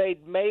communists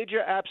made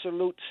major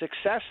absolute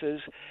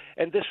successes,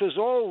 and this was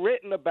all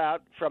written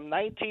about from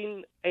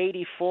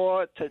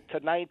 1984 to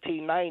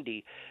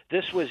 1990.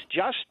 This was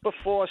just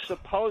before,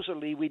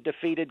 supposedly, we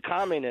defeated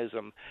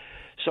communism.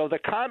 So the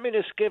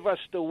communists give us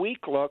the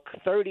weak look.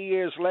 30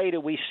 years later,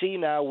 we see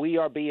now we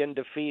are being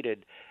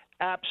defeated.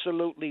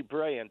 Absolutely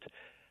brilliant.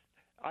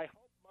 I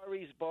hope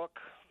Murray's book,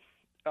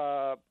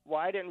 I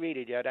didn't read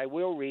it yet. I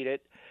will read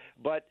it.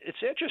 But it's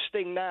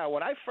interesting now.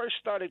 When I first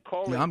started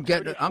calling... Yeah, I'm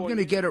going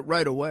to get it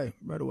right away.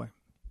 Well,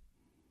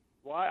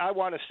 I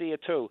want to see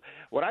it, too.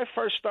 When I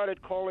first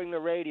started calling the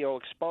radio,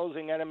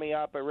 exposing enemy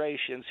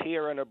operations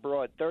here and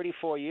abroad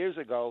 34 years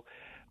ago,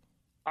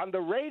 on the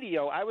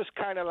radio, I was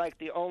kind of like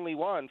the only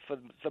one for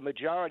the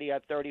majority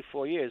at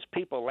 34 years.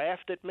 People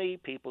laughed at me.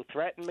 People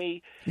threatened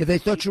me. Yeah, they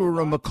thought you were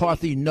a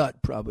McCarthy nut,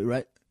 probably,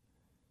 right?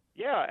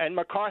 Yeah, and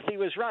McCarthy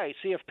was right.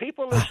 See, if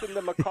people listened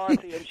to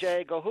McCarthy and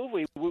J. Edgar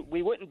Hoover,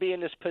 we wouldn't be in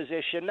this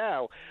position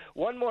now.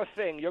 One more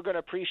thing. You're going to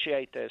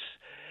appreciate this.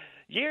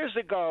 Years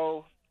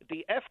ago,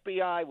 the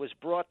FBI was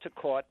brought to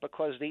court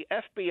because the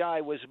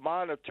FBI was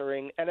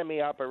monitoring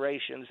enemy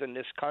operations in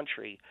this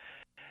country.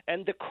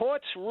 And the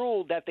courts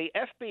ruled that the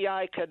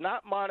FBI could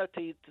not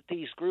monitor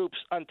these groups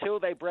until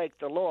they break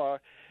the law,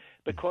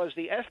 because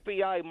the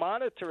FBI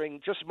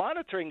monitoring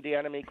the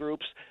enemy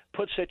groups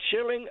puts a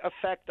chilling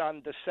effect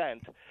on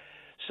dissent.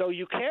 So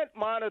you can't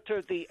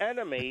monitor the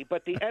enemy,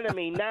 but the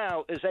enemy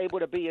now is able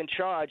to be in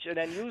charge and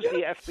then use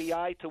the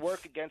FBI to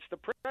work against the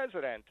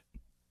president.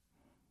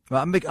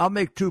 Well, I'll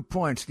make 2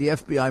 points. The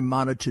FBI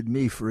monitored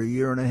me for a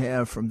year and a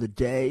half from the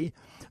day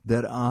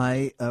that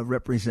I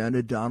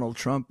represented Donald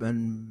Trump,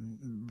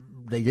 and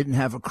they didn't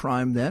have a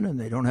crime then, and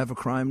they don't have a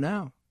crime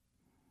now.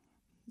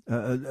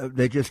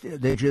 They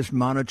just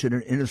monitored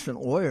an innocent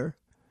lawyer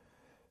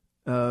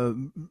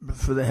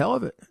for the hell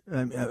of it.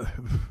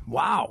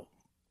 Wow.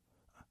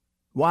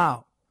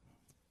 Well,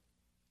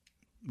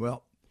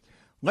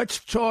 let's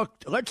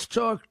talk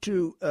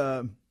to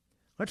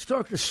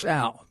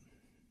Sal.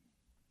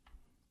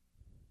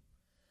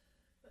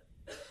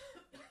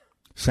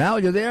 Sal,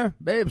 you there,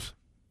 babes?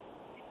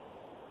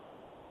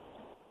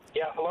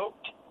 Yeah, hello?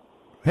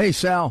 Hey,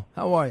 Sal,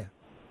 how are you?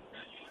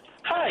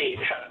 Hi,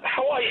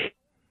 how are you?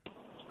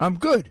 I'm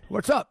good.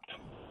 What's up?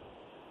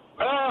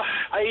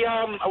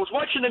 I was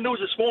watching the news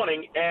this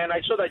morning, and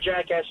I saw that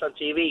jackass on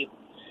TV,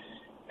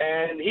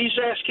 and he's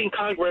asking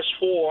Congress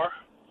for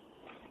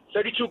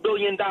 $32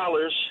 billion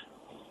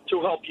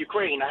to help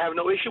Ukraine. I have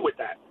no issue with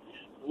that.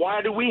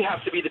 Why do we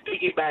have to be the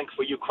piggy bank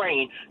for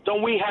Ukraine?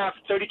 Don't we have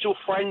 32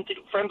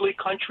 friendly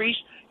countries,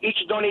 each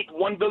donate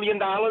 $1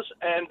 billion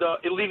and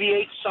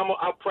alleviate some of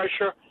our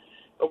pressure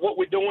of what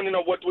we're doing,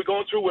 what we're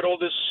going through with all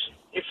this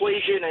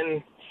inflation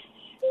and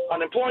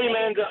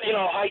unemployment,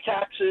 high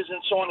taxes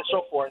and so on and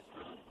so forth?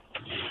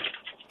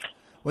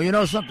 Well, you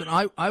know something?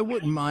 I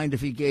wouldn't mind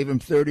if he gave him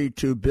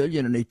 $32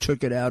 billion and he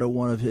took it out of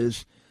one of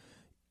his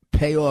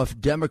payoff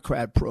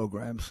Democrat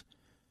programs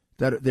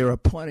that there are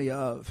plenty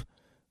of.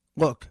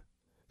 Look,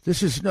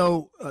 this is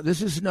no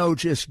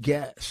just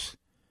guess.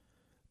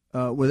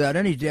 Without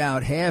any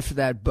doubt, half of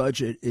that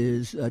budget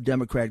is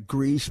Democrat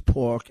grease,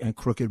 pork, and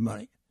crooked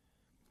money.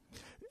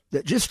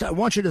 I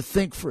want you to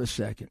think for a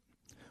second.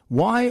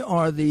 Why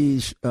are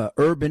these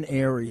urban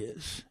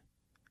areas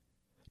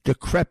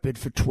decrepit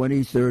for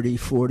 20, 30,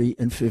 40,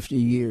 and 50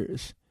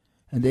 years?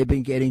 And they've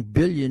been getting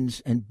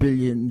billions and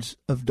billions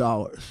of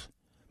dollars.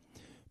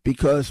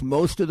 Because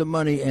most of the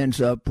money ends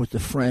up with the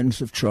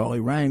friends of Charlie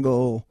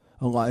Rangel,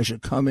 Elijah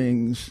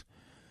Cummings,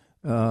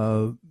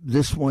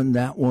 this one,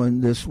 that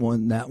one, this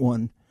one, that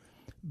one.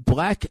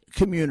 Black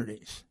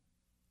communities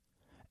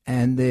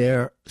and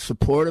their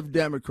support of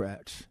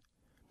Democrats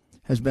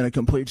has been a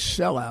complete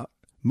sellout,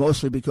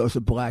 mostly because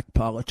of black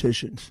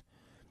politicians.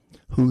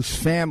 whose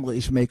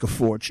families make a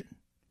fortune.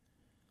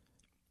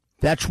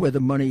 That's where the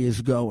money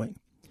is going.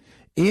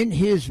 In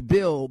his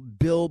bill,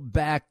 Bill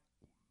back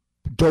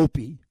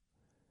Dopey,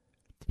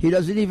 he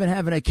doesn't even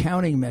have an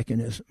accounting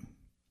mechanism.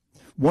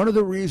 One of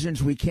the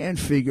reasons we can't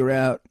figure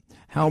out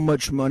how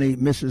much money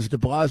Mrs. de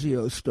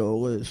Blasio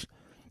stole is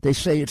they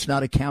say it's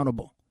not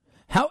accountable.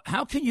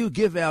 How can you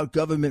give out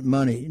government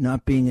money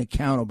not being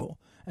accountable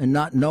and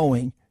not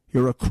knowing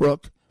you're a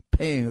crook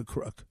paying a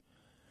crook?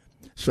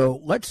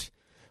 So let's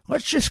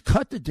just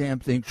cut the damn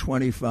thing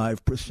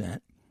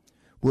 25%.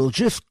 We'll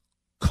just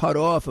cut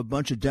off a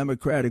bunch of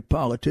Democratic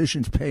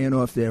politicians paying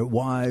off their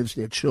wives,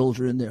 their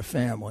children, their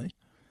family.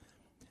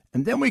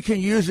 And then we can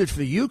use it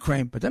for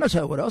Ukraine. But then I'll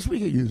tell you what else we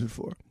could use it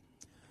for.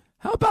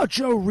 How about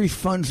Joe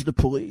refunds the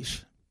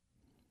police?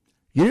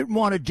 You didn't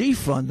want to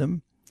defund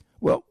them.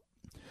 Well,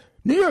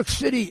 New York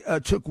City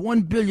took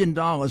 $1 billion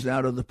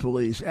out of the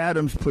police.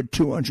 Adams put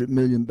 $200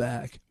 million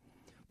back.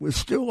 We're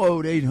still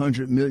owed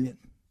 $800 million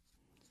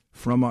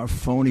from our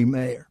phony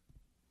mayor.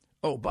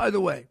 Oh, by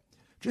the way,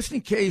 just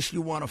in case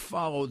you want to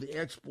follow the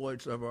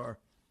exploits of our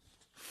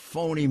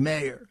phony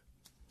mayor,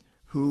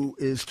 who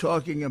is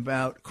talking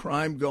about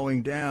crime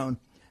going down,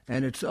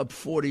 and it's up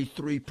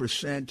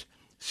 43%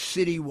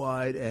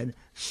 citywide and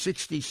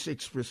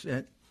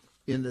 66%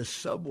 in the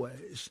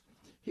subways.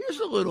 Here's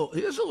a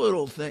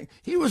little thing.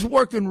 He was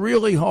working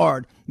really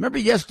hard. Remember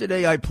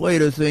yesterday I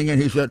played a thing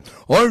and he said,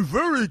 I'm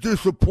very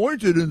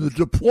disappointed in the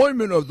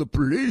deployment of the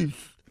police.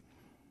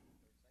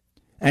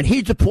 And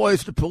he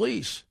deploys the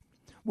police.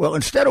 Well,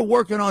 instead of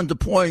working on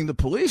deploying the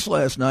police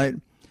last night,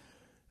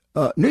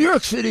 New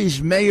York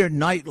City's mayor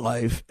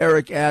nightlife,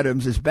 Eric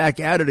Adams, is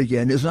back at it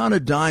again. He's on a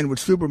dine with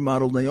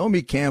supermodel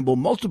Naomi Campbell,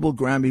 multiple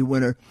Grammy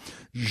winner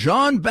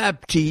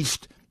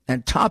Jean-Baptiste,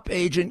 and top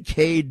agent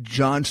Cade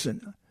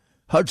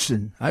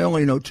Hudson. I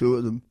only know two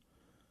of them.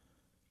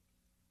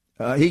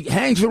 He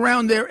hangs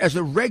around there as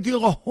a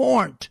regular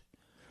haunt.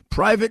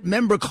 Private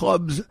member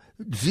club's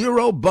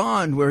Zero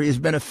Bond, where he's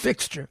been a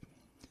fixture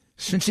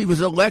since he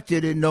was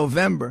elected in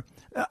November.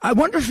 I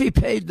wonder if he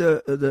paid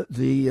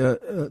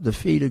the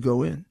fee to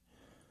go in.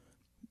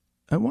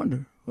 I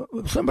wonder.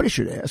 Somebody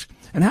should ask.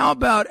 And how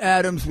about,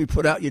 Adams, we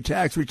put out your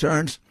tax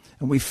returns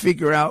and we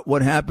figure out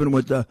what happened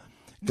with the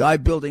guy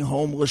building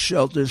homeless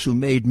shelters who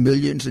made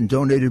millions and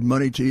donated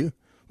money to you?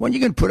 When are you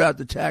going to put out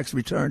the tax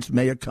returns,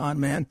 Mayor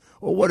Conman?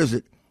 Or what is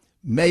it,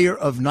 Mayor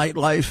of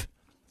Nightlife?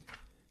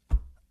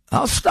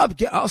 I'll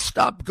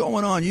stop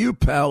going on you,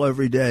 pal,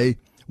 every day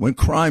when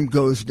crime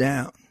goes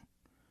down.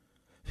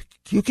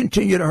 You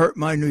continue to hurt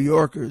my New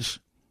Yorkers,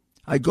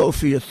 I go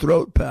for your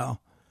throat,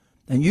 pal.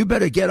 And you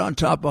better get on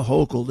top of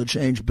Hochul to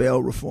change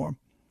bail reform.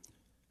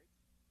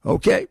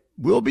 Okay,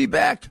 we'll be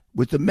back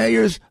with the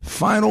mayor's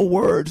final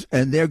words,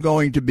 and they're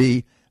going to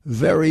be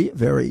very,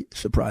 very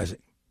surprising.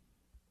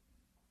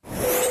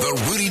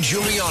 The Rudy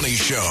Giuliani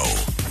Show.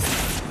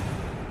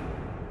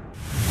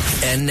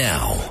 And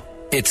now,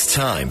 it's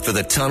time for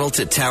the Tunnel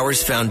to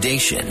Towers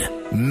Foundation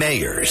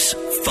Mayor's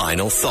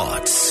Final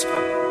Thoughts.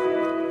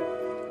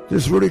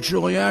 This is Rudy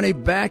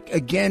Giuliani back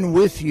again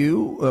with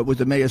you with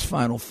the Mayor's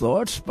Final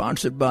Thoughts,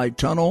 sponsored by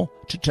Tunnel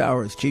to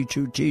Towers,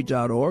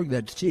 T2T.org.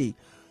 That's T,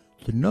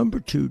 the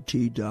number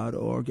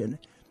 2T.org. And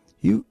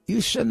you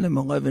send them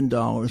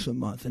 $11 a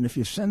month. And if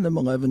you send them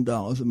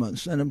 $11 a month,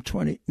 send them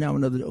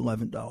another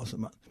 $11 a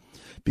month.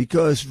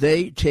 Because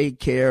they take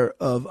care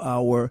of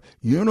our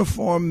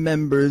uniformed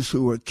members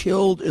who are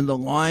killed in the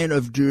line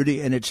of duty,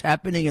 and it's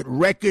happening at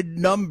record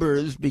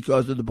numbers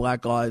because of the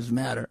Black Lives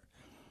Matter.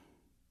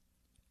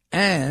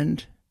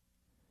 And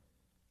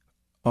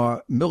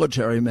our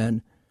military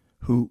men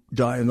who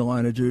die in the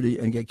line of duty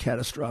and get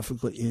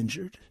catastrophically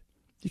injured.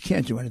 You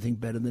can't do anything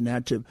better than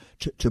that to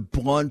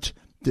blunt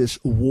this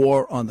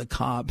war on the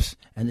cops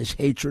and this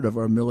hatred of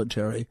our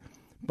military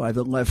by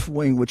the left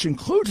wing, which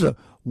includes a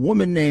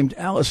woman named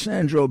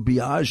Alessandro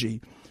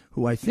Biaggi,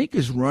 who I think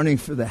is running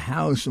for the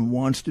House and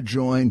wants to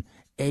join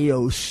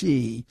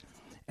AOC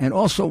and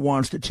also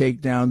wants to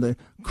take down the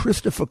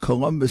Christopher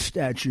Columbus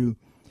statue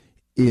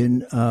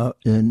in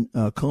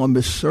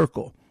Columbus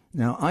Circle.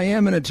 Now, I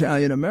am an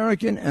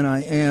Italian-American, and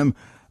I am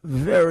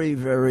very,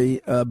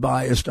 very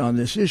biased on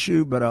this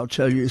issue, but I'll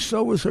tell you,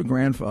 so was her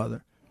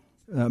grandfather,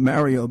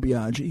 Mario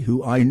Biaggi,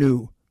 who I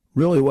knew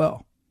really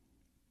well.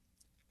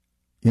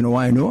 You know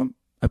why I knew him?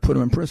 I put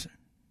him in prison.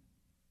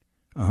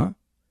 I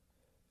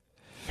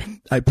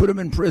put him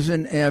in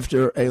prison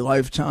after a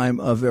lifetime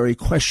of very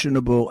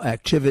questionable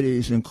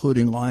activities,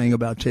 including lying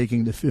about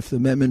taking the Fifth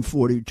Amendment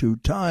 42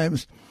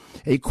 times,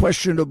 a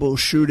questionable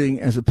shooting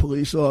as a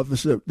police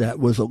officer that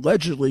was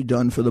allegedly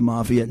done for the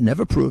mafia,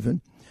 never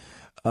proven.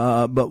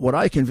 But what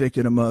I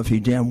convicted him of, he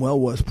damn well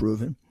was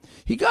proven.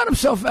 He got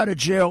himself out of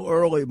jail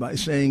early by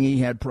saying he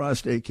had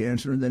prostate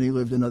cancer, and then he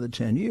lived another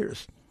 10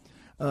 years.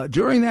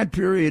 During that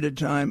period of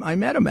time, I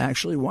met him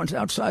actually once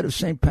outside of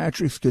St.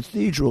 Patrick's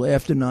Cathedral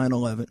after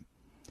 9/11.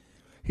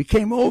 He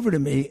came over to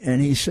me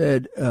and he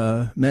said,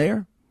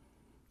 Mayor,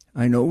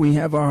 I know we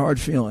have our hard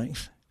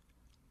feelings,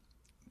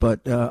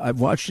 but I've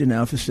watched you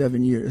now for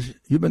 7 years.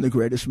 You've been the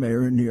greatest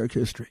mayor in New York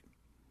history.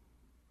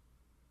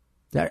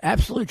 That's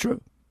absolutely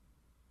true.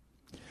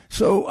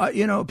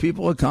 So,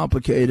 people are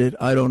complicated.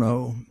 I don't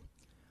know.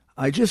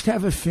 I just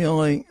have a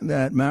feeling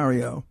that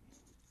Mario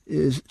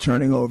is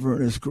turning over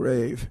in his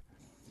grave.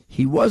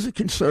 He was a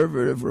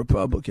conservative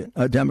Republican,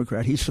 a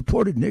Democrat. He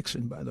supported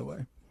Nixon, by the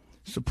way.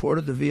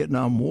 Supported the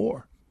Vietnam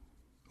War.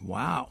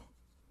 Wow.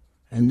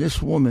 And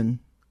this woman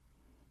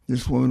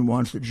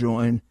wants to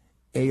join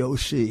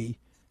AOC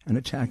and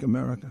attack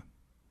America.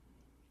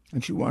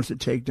 And she wants to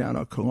take down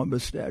our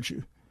Columbus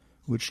statue,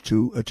 which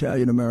to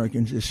Italian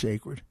Americans is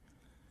sacred.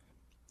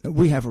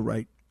 We have a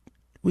right.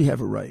 We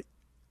have a right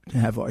to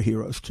have our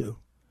heroes too,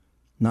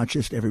 not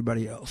just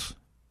everybody else.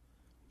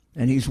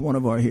 And he's one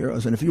of our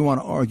heroes. And if you want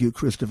to argue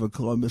Christopher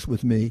Columbus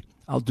with me,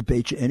 I'll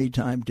debate you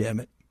anytime, damn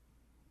it.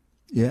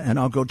 Yeah, and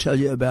I'll go tell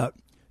you about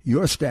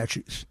your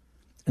statues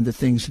and the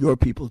things your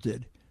people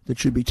did that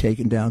should be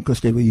taken down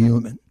because they were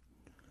human.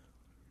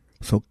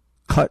 So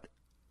cut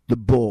the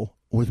bull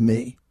with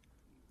me.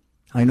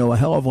 I know a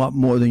hell of a lot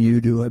more than you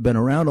do. I've been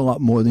around a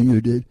lot more than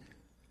you did.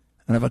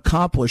 And I've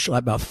accomplished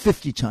about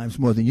 50 times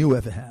more than you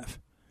ever have.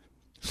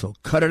 So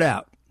cut it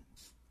out.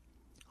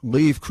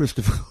 Leave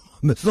Christopher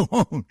Columbus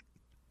alone.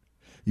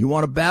 You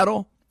want a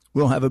battle?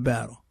 We'll have a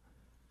battle.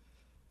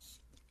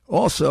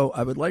 Also,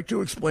 I would like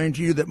to explain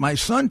to you that my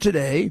son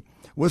today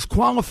was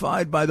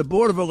qualified by the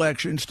Board of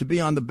Elections to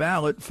be on the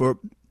ballot for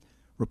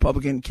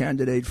Republican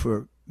candidate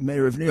for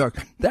mayor of New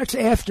York. That's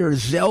after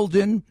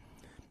Zeldin,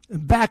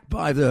 backed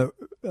by the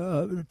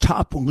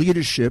top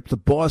leadership, the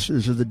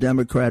bosses of the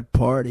Democrat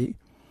Party,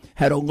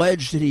 had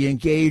alleged that he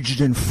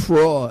engaged in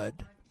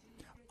fraud.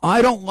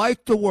 I don't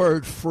like the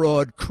word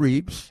fraud,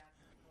 creeps.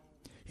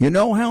 You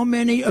know how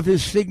many of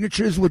his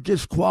signatures were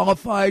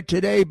disqualified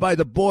today by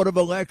the Board of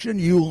Election?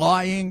 You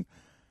lying?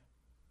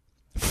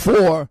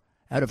 4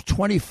 out of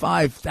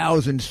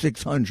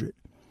 25,600.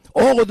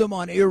 All of them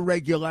on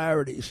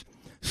irregularities.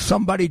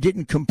 Somebody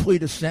didn't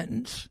complete a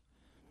sentence.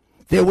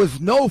 There was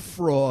no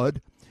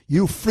fraud.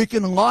 You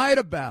freaking lied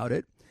about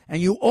it.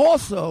 And you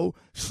also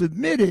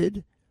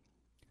submitted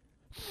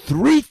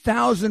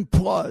 3,000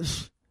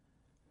 plus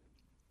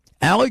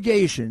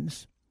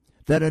allegations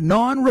that a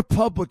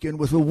non-Republican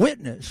was a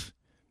witness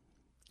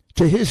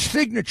to his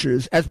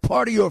signatures as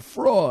part of your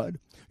fraud.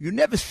 You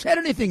never said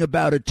anything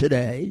about it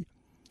today.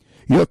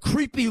 Your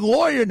creepy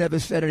lawyer never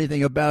said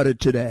anything about it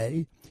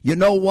today. You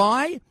know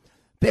why?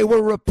 They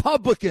were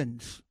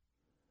Republicans.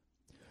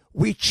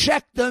 We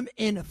checked them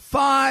in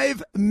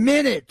 5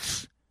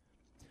 minutes.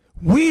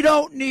 We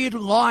don't need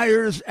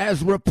liars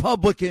as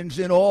Republicans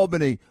in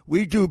Albany.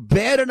 We do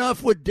bad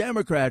enough with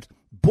Democrats.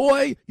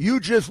 Boy, you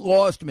just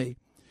lost me.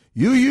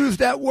 You use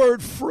that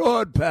word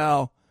fraud,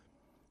 pal,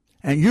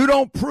 and you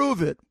don't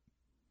prove it.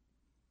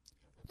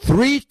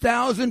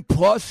 3,000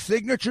 plus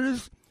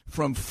signatures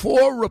from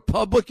 4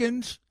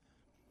 Republicans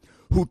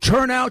who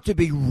turn out to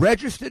be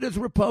registered as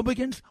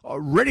Republicans, are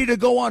ready to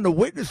go on the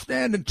witness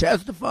stand and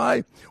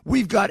testify.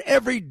 We've got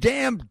every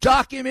damn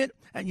document,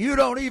 and you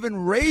don't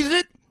even raise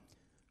it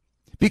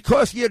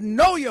because you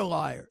know you're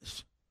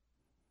liars.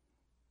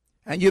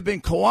 And you've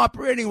been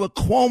cooperating with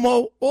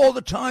Cuomo all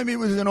the time he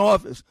was in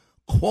office.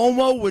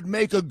 Cuomo would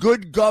make a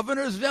good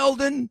governor,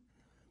 Zeldin.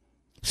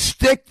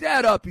 Stick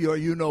that up your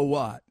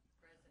you-know-what.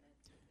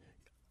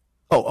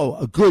 Oh,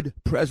 a good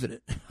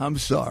president. I'm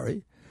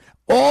sorry.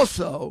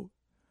 Also,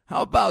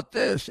 how about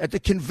this? At the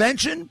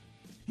convention,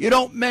 you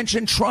don't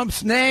mention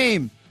Trump's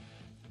name.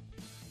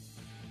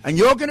 And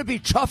you're going to be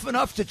tough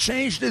enough to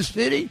change this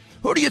city?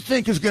 Who do you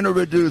think is going to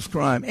reduce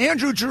crime?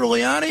 Andrew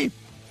Giuliani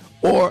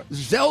or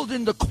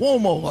Zeldin the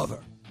Cuomo lover?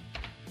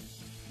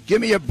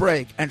 Give me a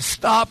break and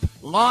stop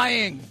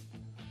lying,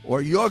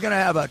 or you're going to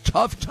have a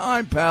tough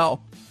time,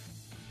 pal.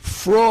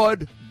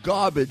 Fraud,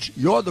 garbage.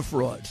 You're the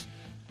frauds.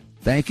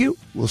 Thank you.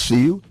 We'll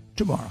see you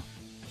tomorrow.